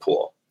leaves out of the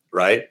pool.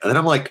 Right. And then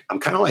I'm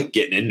kind of like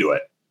getting into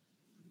it.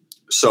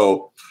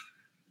 So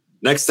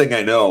next thing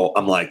I know,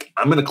 I'm like,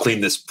 I'm going to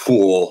clean this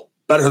pool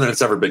better than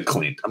it's ever been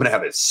cleaned. I'm going to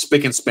have it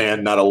spick and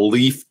span, not a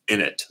leaf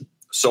in it.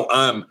 So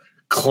I'm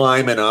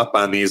climbing up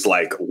on these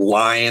like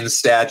lion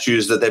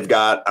statues that they've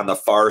got on the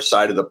far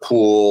side of the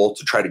pool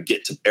to try to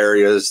get to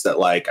areas that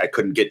like I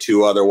couldn't get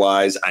to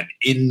otherwise. I'm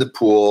in the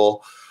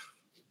pool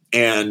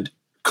and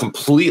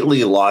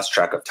completely lost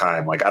track of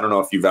time. Like, I don't know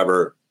if you've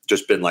ever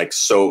just been like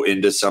so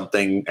into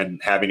something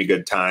and having a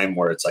good time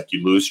where it's like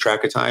you lose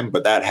track of time,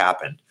 but that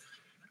happened.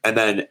 And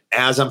then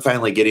as I'm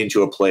finally getting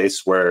to a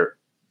place where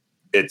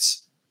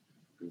it's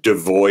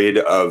devoid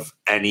of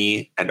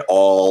any and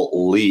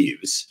all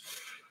leaves,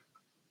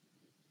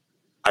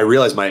 I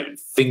realize my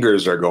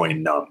fingers are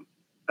going numb.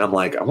 And I'm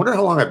like, I wonder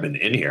how long I've been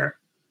in here.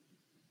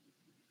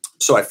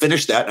 So I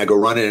finish that and I go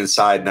running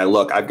inside and I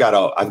look, I've got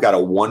a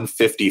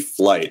 1:50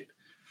 flight.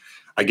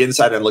 I get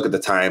inside and look at the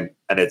time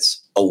and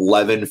it's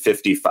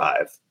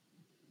 11:55.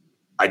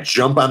 I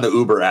jump on the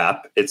Uber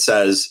app. It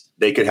says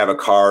they could have a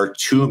car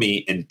to me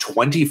in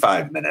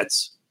 25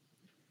 minutes.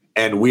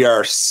 And we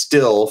are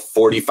still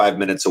 45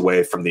 minutes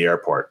away from the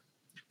airport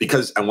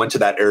because I went to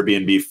that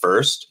Airbnb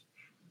first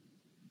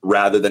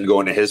rather than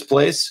going to his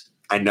place.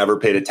 I never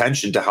paid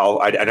attention to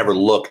I never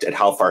looked at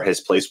how far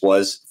his place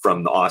was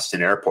from the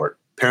Austin airport.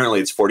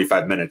 Apparently it's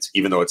 45 minutes,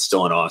 even though it's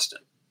still in Austin.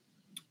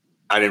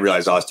 I didn't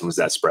realize Austin was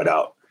that spread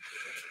out.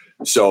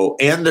 So,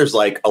 and there's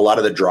like a lot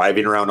of the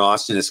driving around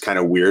Austin is kind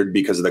of weird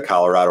because of the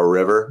Colorado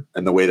River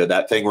and the way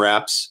that thing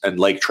wraps and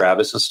Lake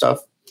Travis and stuff.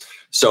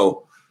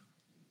 So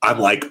I'm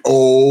like,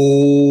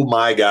 oh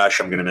my gosh,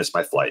 I'm going to miss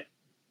my flight.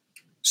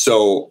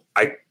 So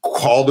I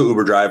called the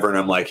Uber driver and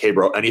I'm like, hey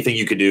bro, anything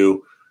you could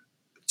do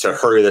to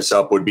hurry this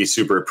up would be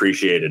super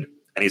appreciated.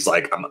 And he's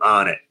like, I'm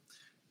on it.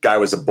 Guy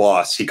was a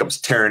boss. He comes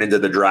tearing into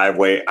the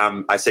driveway.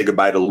 I say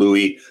goodbye to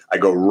Louis. I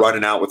go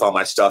running out with all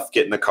my stuff,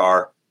 get in the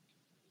car.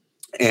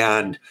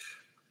 And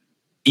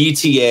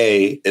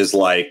ETA is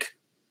like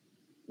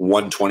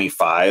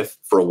 125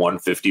 for a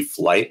 150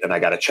 flight. And I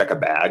got to check a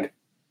bag.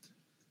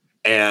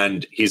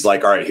 And he's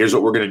like, all right, here's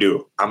what we're going to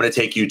do. I'm going to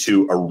take you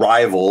to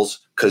arrivals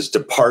because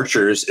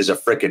departures is a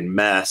freaking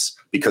mess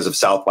because of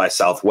South by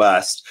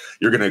Southwest.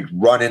 You're going to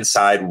run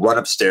inside, run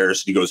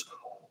upstairs. He goes,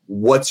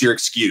 what's your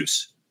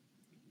excuse?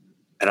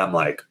 And I'm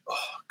like, oh,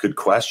 good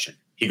question.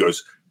 He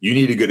goes, you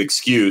need a good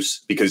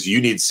excuse because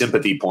you need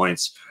sympathy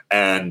points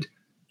and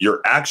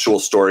your actual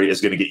story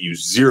is going to get you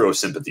 0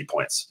 sympathy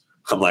points.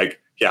 I'm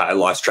like, yeah, I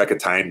lost track of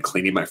time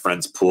cleaning my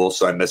friend's pool,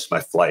 so I missed my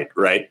flight,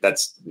 right?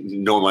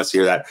 No one wants to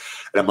hear that.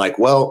 And I'm like,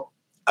 well,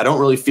 I don't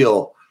really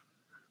feel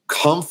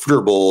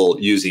comfortable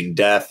using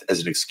death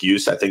as an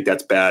excuse. I think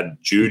that's bad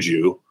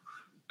juju.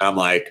 I'm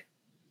like,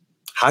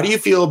 how do you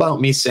feel about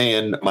me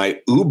saying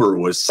my Uber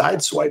was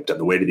sideswiped on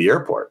the way to the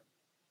airport?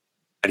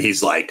 And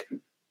he's like,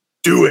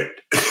 do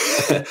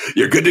it.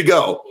 You're good to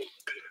go.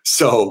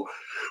 So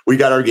we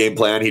got our game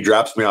plan. He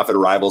drops me off at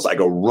arrivals. I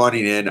go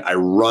running in. I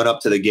run up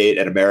to the gate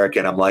at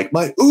American. I'm like,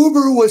 my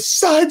Uber was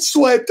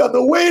sideswiped on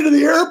the way to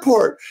the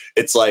airport.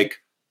 It's like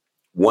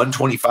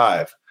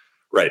 125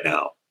 right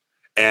now.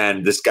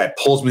 And this guy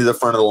pulls me to the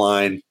front of the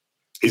line.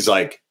 He's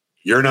like,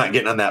 you're not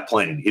getting on that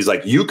plane. He's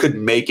like, you could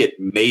make it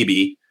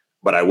maybe,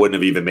 but I wouldn't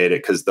have even made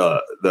it because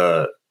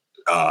the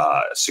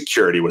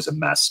security was a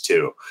mess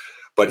too.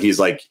 But he's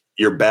like,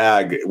 your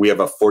bag, we have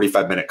a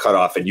 45-minute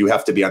cutoff and you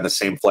have to be on the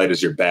same flight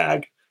as your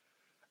bag.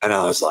 And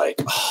I was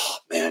like, oh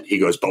man. He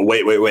goes, but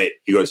wait.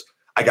 He goes,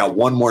 I got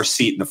one more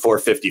seat in the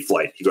 450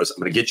 flight. He goes, I'm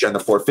going to get you on the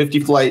 450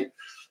 flight.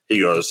 He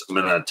goes, I'm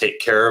going to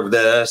take care of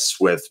this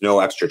with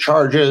no extra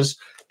charges.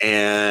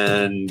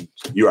 And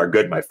you are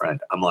good, my friend.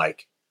 I'm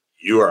like,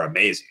 you are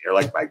amazing. You're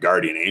like my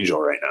guardian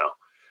angel right now.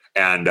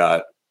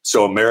 And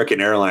so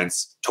American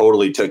Airlines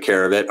totally took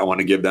care of it. I want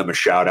to give them a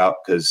shout out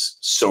because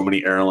so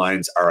many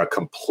airlines are a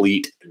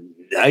complete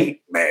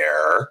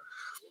nightmare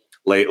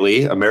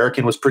lately.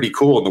 American was pretty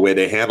cool in the way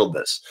they handled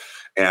this.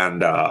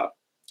 And I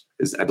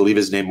believe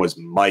his name was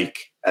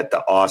Mike at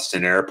the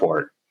Austin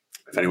airport.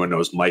 If anyone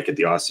knows Mike at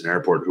the Austin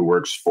airport who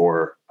works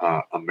for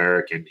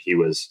American, he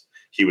was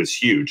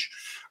huge.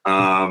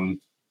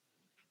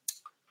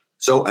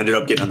 So ended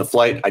up getting on the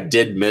flight. I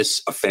did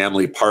miss a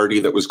family party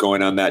that was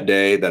going on that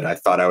day that I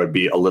thought I would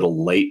be a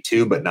little late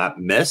to, but not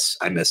miss.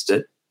 I missed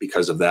it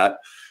because of that,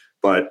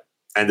 but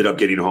ended up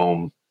getting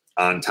home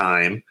on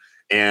time.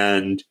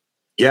 And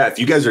yeah, if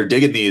you guys are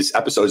digging these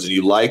episodes and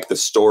you like the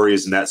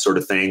stories and that sort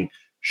of thing,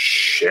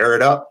 share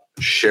it up,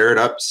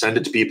 send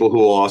it to people who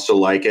will also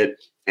like it.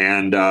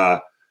 And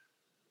I'm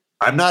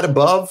not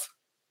above.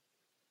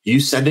 You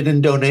send it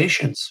in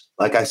donations.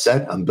 Like I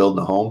said, I'm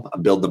building a home.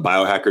 I'm building the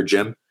Biohacker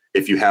Gym.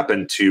 If you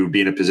happen to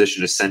be in a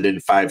position to send in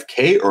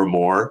 $5K or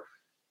more,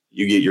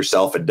 you get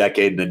yourself a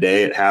decade and a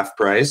day at half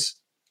price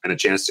and a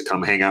chance to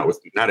come hang out with,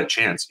 not a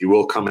chance, you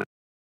will come in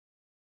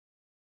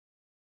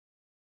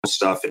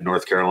stuff in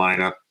North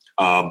Carolina.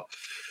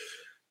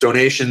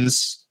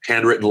 Donations,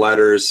 handwritten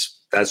letters,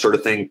 that sort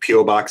of thing.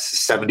 P.O. Box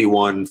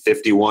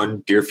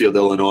 7151, Deerfield,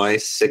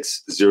 Illinois,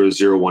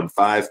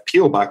 60015.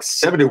 P.O. Box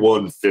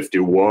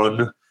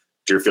 7151,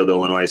 Deerfield,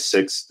 Illinois,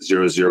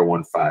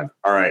 60015.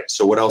 All right.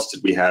 So what else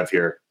did we have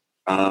here?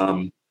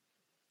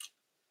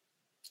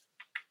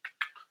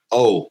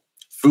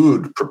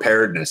 Food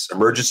preparedness,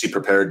 emergency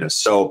preparedness.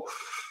 So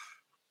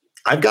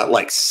I've got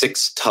like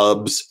 6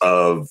 tubs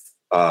of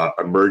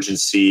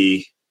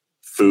emergency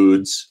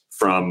foods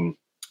from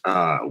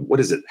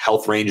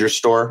Health Ranger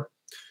store.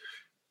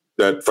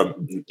 That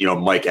from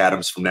Mike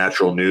Adams from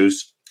Natural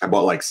News. I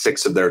bought like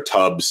 6 of their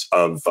tubs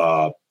of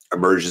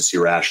emergency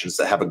rations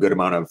that have a good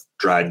amount of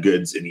dried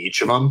goods in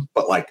each of them,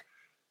 but like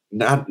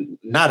not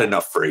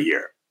enough for a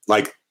year.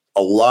 Like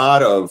a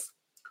lot of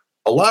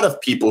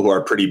people who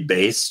are pretty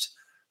based,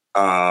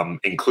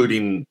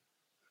 including,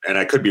 and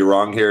I could be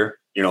wrong here,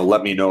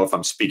 let me know if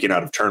I'm speaking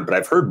out of turn, but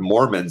I've heard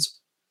Mormons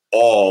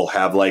all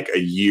have like a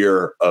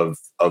year of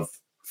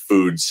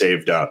food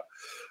saved up.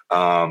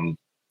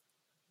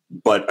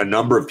 But a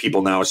number of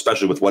people now,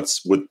 especially with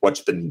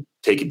what's been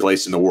taking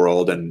place in the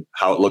world and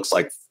how it looks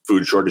like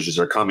food shortages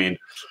are coming,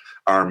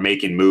 are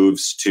making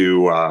moves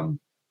to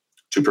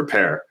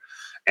prepare.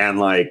 And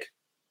like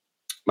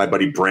my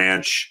buddy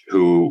Branch,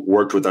 who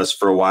worked with us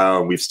for a while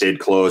and we've stayed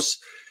close.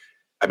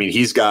 I mean,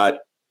 he's got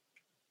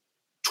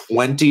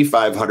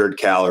 2,500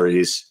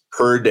 calories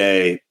per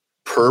day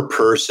per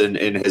person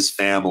in his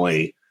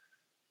family,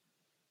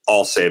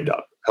 all saved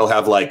up. He'll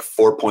have like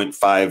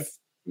 4.5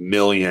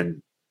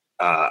 million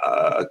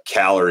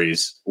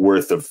calories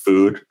worth of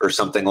food or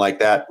something like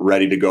that,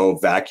 ready to go,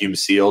 vacuum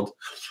sealed,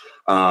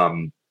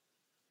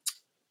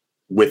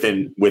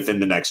 within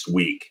the next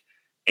week.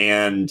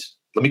 And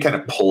let me kind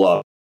of pull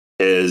up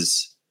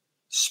his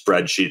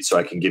spreadsheet so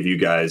I can give you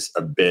guys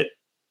a bit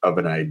of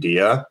an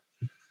idea.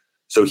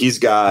 So he's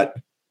got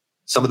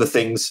some of the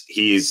things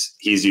he's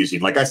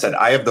using. Like I said,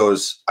 I have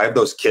those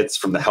kits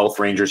from the Health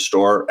Ranger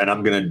store, and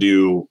I'm going to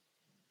do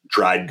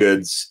dried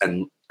goods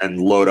and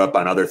load up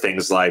on other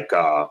things like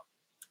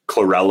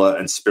chlorella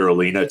and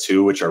spirulina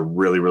too, which are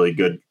really, really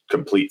good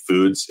complete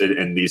foods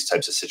in these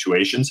types of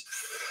situations.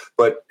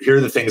 But here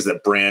are the things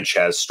that Branch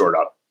has stored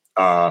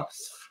up.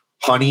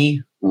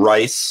 Honey,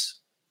 rice,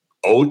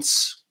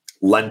 oats,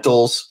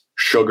 lentils,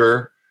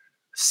 sugar,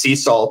 sea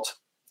salt,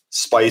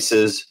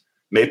 spices,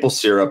 maple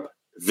syrup,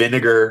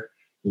 vinegar,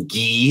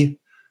 ghee,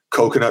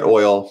 coconut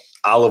oil,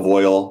 olive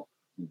oil,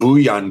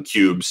 bouillon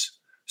cubes,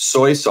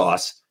 soy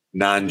sauce,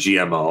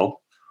 non-GMO,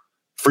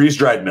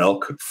 freeze-dried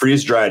milk,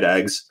 freeze-dried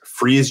eggs,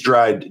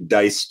 freeze-dried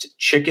diced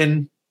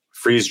chicken,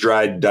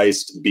 freeze-dried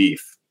diced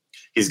beef.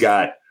 He's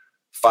got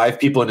 5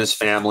 people in his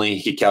family.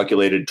 He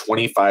calculated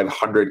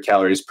 2,500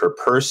 calories per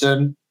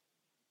person,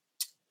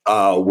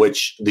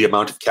 which the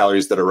amount of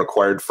calories that are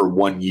required for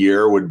 1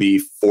 year would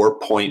be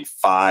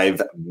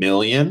 4.5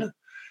 million.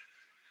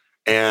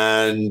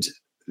 And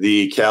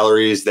the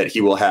calories that he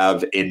will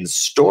have in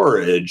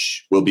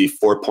storage will be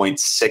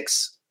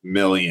 4.6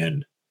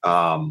 million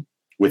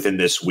within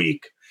this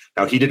week.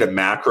 Now, he did a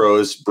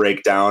macros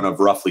breakdown of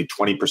roughly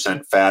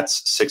 20%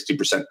 fats,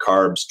 60%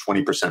 carbs,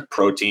 20%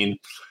 protein.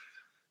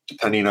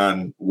 Depending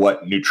on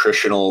what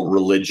nutritional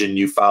religion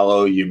you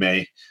follow, you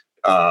may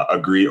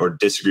agree or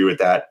disagree with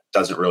that.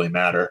 Doesn't really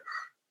matter.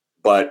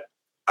 But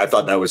I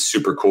thought that was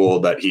super cool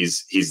that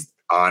he's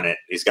on it.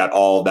 He's got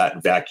all of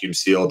that vacuum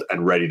sealed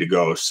and ready to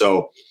go.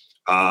 So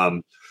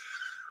I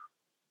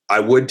I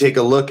would take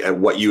a look at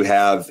what you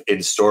have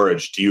in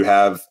storage. Do you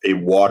have a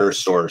water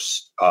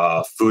source,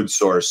 food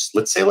source?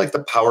 Let's say like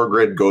the power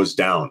grid goes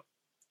down,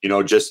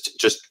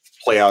 just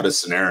play out a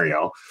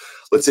scenario.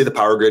 Let's say the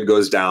power grid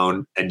goes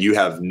down and you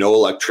have no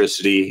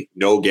electricity,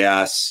 no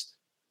gas,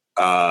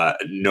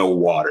 no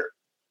water.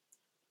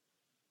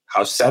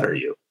 How set are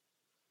you?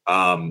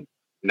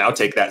 Now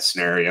take that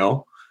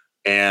scenario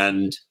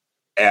and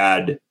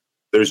add,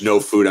 there's no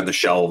food on the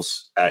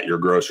shelves at your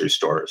grocery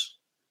stores.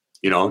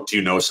 Do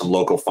you know some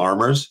local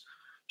farmers?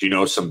 Do you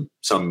know some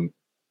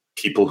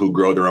people who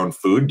grow their own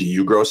food? Do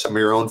you grow some of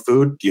your own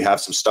food? Do you have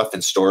some stuff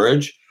in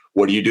storage?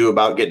 What do you do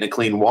about getting a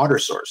clean water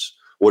source?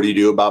 What do you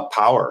do about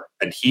power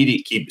and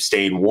heat, keep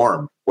staying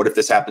warm? What if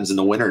this happens in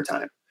the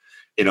wintertime?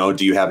 Do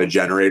you have a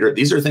generator?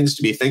 These are things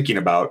to be thinking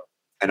about.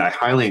 And I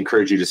highly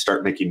encourage you to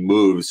start making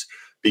moves,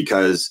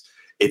 because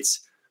it's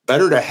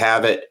better to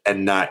have it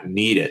and not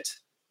need it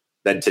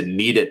than to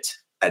need it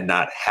and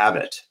not have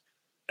it.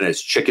 And as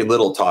Chicken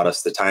Little taught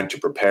us, the time to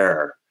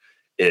prepare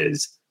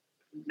is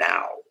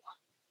now.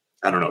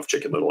 I don't know if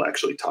Chicken Little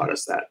actually taught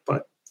us that,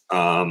 but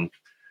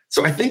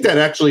so I think that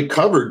actually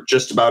covered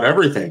just about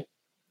everything.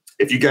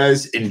 If you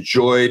guys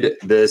enjoyed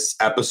this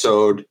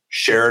episode,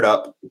 share it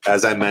up,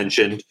 as I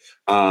mentioned.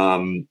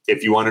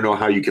 If you want to know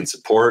how you can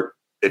support,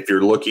 if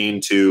you're looking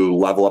to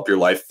level up your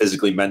life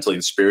physically, mentally,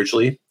 and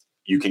spiritually,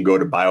 you can go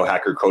to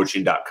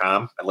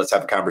biohackercoaching.com and let's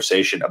have a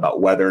conversation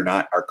about whether or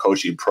not our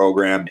coaching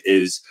program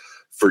is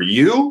for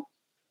you.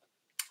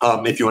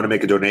 If you want to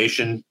make a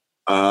donation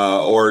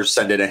or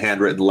send in a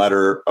handwritten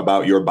letter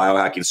about your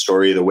biohacking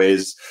story, the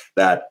ways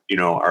that,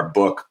 our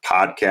book,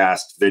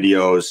 podcast,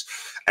 videos,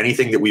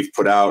 anything that we've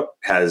put out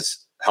has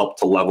helped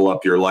to level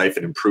up your life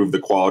and improve the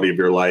quality of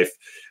your life,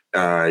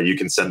 you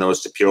can send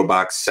those to P.O.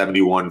 Box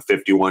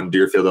 7151,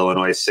 Deerfield,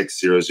 Illinois,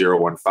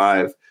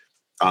 60015.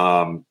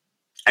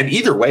 And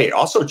either way,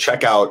 also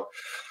check out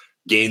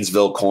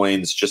Gainesville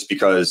Coins, just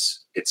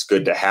because it's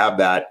good to have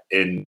that,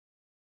 and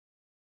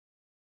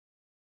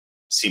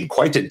seem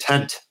quite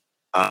intent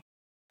on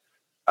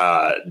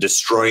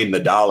destroying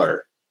the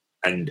dollar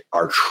and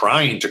are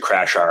trying to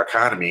crash our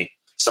economy.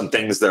 Some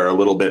things that are a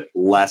little bit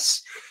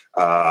less,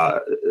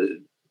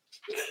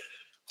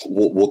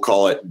 we'll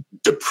call it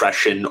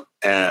depression,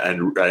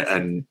 and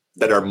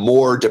that are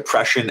more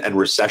depression and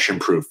recession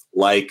proof,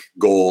 like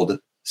gold,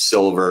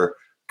 silver,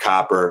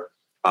 copper.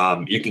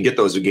 You can get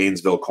those at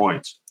Gainesville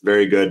Coins.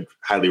 Very good,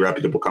 highly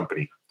reputable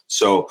company.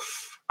 So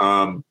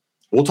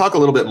we'll talk a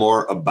little bit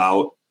more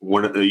about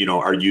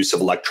our use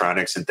of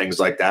electronics and things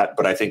like that.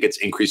 But I think it's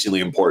increasingly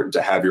important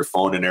to have your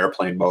phone in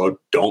airplane mode.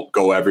 Don't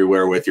go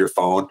everywhere with your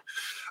phone.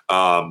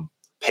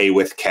 Pay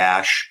with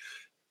cash.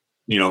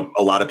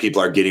 A lot of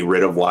people are getting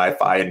rid of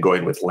Wi-Fi and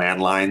going with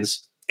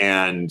landlines.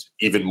 And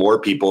even more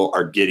people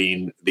are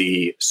getting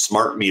the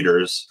smart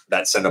meters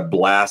that send a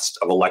blast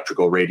of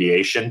electrical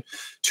radiation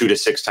 2 to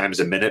 6 times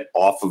a minute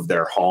off of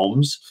their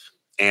homes,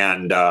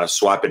 and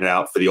swapping it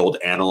out for the old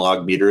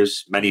analog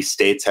meters. Many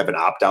states have an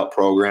opt-out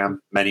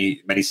program.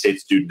 Many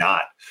states do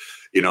not,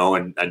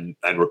 and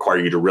require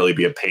you to really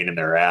be a pain in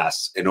their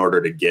ass in order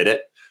to get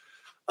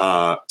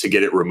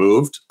it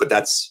removed. But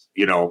that's,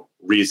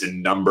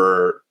 reason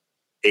number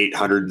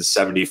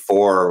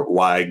 874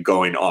 why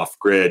going off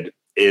grid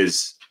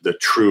is the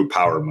true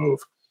power move.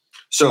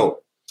 So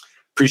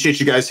appreciate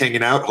you guys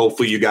hanging out.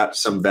 Hopefully you got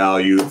some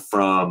value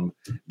from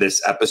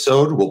this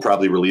episode. We'll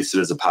probably release it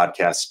as a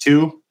podcast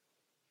too.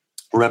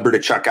 Remember to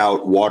check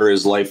out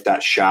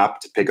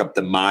waterislife.shop to pick up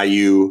the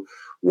Mayu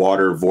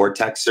water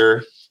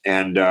vortexer,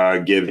 and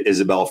give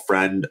Isabel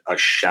Friend a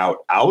shout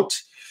out.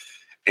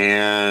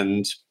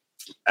 And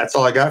that's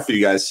all I got for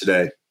you guys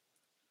today.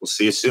 We'll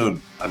see you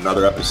soon.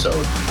 Another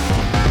episode.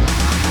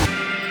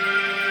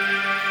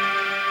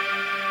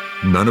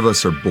 None of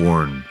us are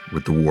born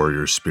with the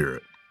warrior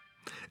spirit.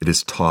 It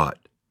is taught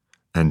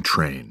and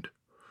trained.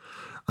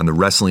 On the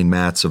wrestling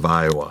mats of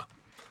Iowa,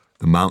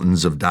 the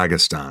mountains of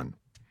Dagestan,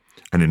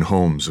 and in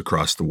homes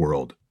across the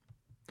world.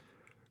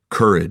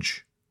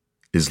 Courage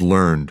is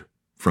learned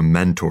from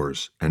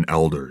mentors and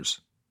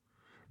elders.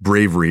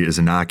 Bravery is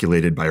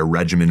inoculated by a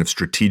regimen of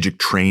strategic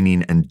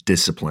training and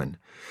discipline.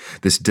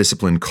 This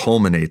discipline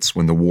culminates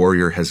when the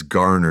warrior has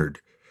garnered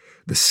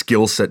the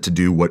skill set to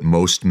do what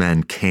most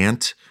men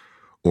can't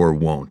or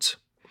won't,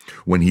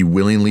 when he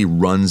willingly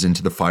runs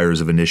into the fires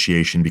of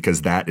initiation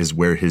because that is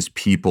where his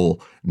people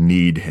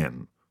need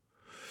him.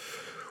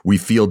 We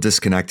feel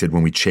disconnected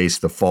when we chase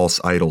the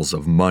false idols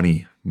of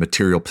money,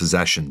 material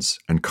possessions,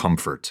 and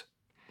comfort.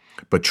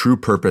 But true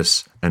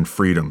purpose and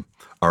freedom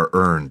are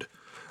earned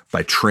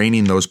by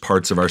training those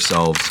parts of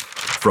ourselves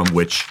from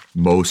which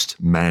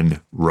most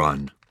men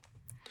run.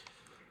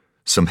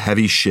 Some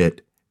heavy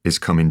shit is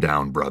coming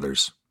down,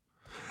 brothers.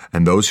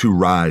 And those who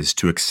rise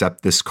to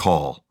accept this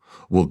call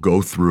will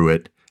go through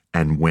it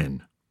and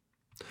win.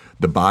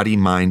 The body,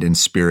 mind, and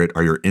spirit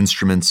are your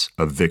instruments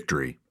of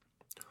victory.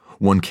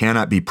 One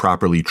cannot be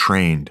properly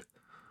trained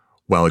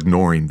while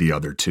ignoring the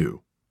other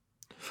two.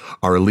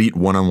 Our elite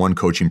one-on-one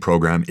coaching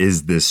program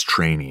is this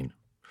training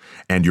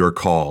and your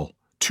call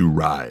to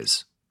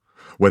rise.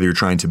 Whether you're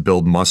trying to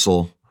build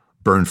muscle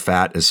burn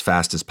fat as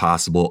fast as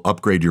possible,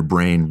 upgrade your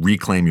brain,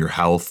 reclaim your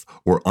health,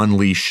 or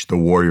unleash the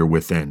warrior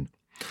within.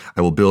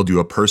 I will build you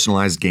a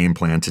personalized game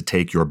plan to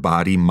take your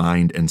body,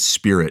 mind, and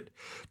spirit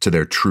to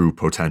their true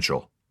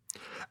potential.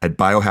 At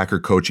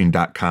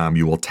biohackercoaching.com,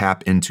 you will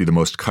tap into the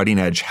most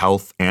cutting-edge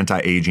health,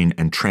 anti-aging,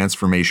 and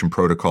transformation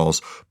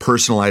protocols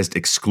personalized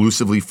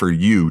exclusively for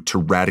you to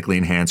radically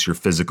enhance your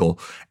physical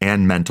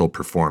and mental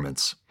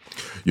performance.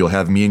 You'll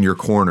have me in your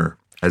corner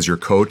as your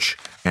coach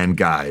and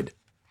guide,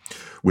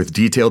 with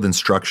detailed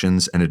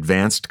instructions and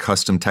advanced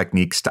custom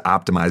techniques to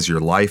optimize your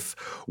life,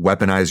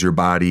 weaponize your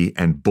body,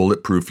 and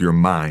bulletproof your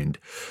mind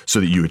so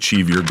that you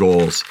achieve your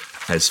goals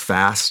as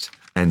fast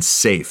and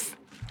safe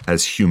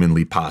as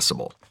humanly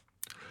possible.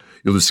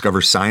 You'll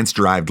discover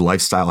science-derived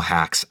lifestyle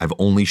hacks I've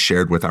only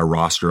shared with our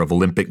roster of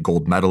Olympic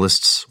gold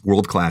medalists,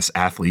 world-class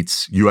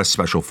athletes, U.S.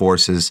 Special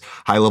Forces,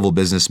 high-level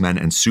businessmen,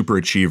 and super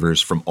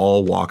achievers from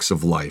all walks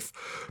of life,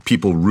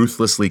 people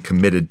ruthlessly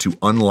committed to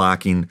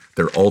unlocking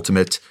their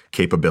ultimate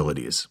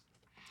capabilities.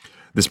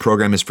 This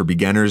program is for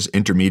beginners,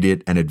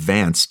 intermediate, and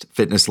advanced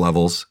fitness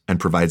levels and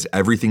provides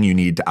everything you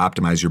need to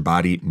optimize your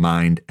body,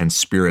 mind, and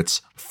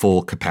spirit's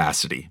full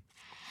capacity.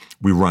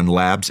 We run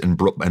labs and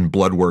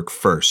blood work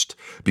first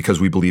because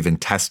we believe in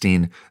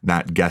testing,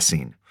 not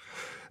guessing.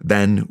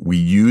 Then we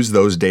use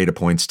those data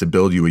points to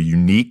build you a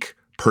unique,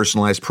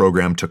 personalized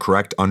program to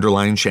correct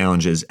underlying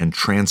challenges and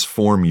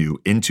transform you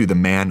into the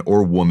man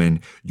or woman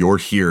you're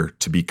here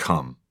to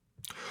become.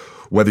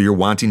 Whether you're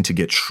wanting to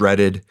get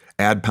shredded,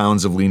 add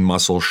pounds of lean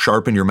muscle,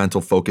 sharpen your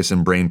mental focus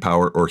and brain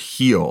power, or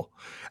heal,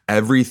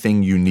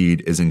 everything you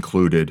need is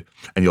included,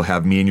 and you'll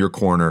have me in your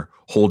corner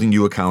holding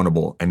you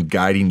accountable and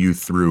guiding you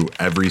through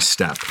every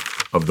step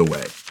of the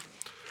way.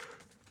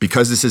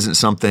 Because this isn't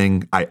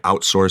something I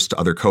outsource to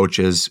other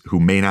coaches who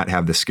may not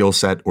have the skill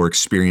set or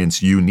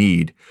experience you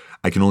need,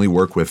 I can only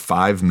work with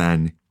 5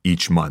 men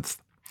each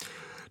month.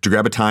 To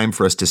grab a time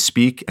for us to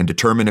speak and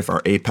determine if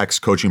our Apex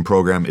coaching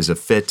program is a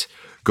fit,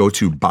 go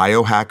to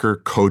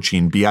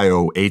biohackercoaching,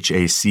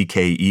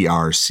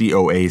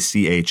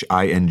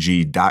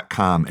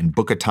 biohackercoaching.com and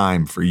book a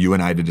time for you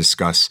and I to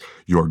discuss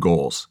your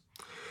goals.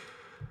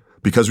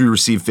 Because we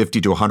receive 50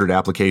 to 100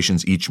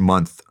 applications each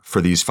month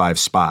for these 5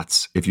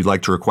 spots, if you'd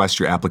like to request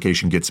your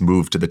application gets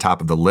moved to the top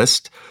of the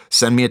list,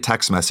 send me a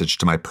text message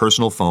to my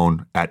personal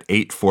phone at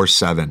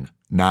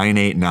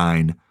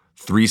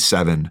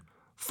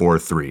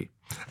 847-989-3743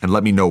 and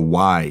let me know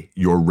why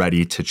you're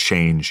ready to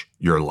change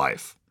your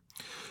life.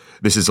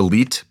 This is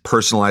elite,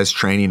 personalized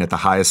training at the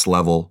highest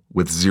level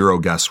with zero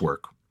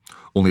guesswork.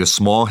 Only a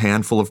small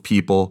handful of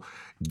people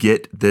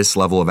get this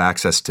level of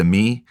access to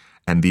me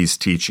and these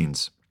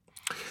teachings.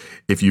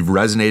 If you've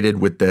resonated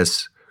with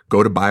this,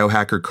 go to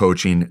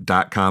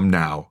biohackercoaching.com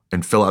now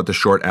and fill out the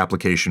short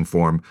application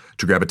form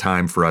to grab a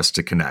time for us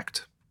to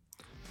connect.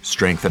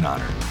 Strength and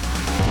honor.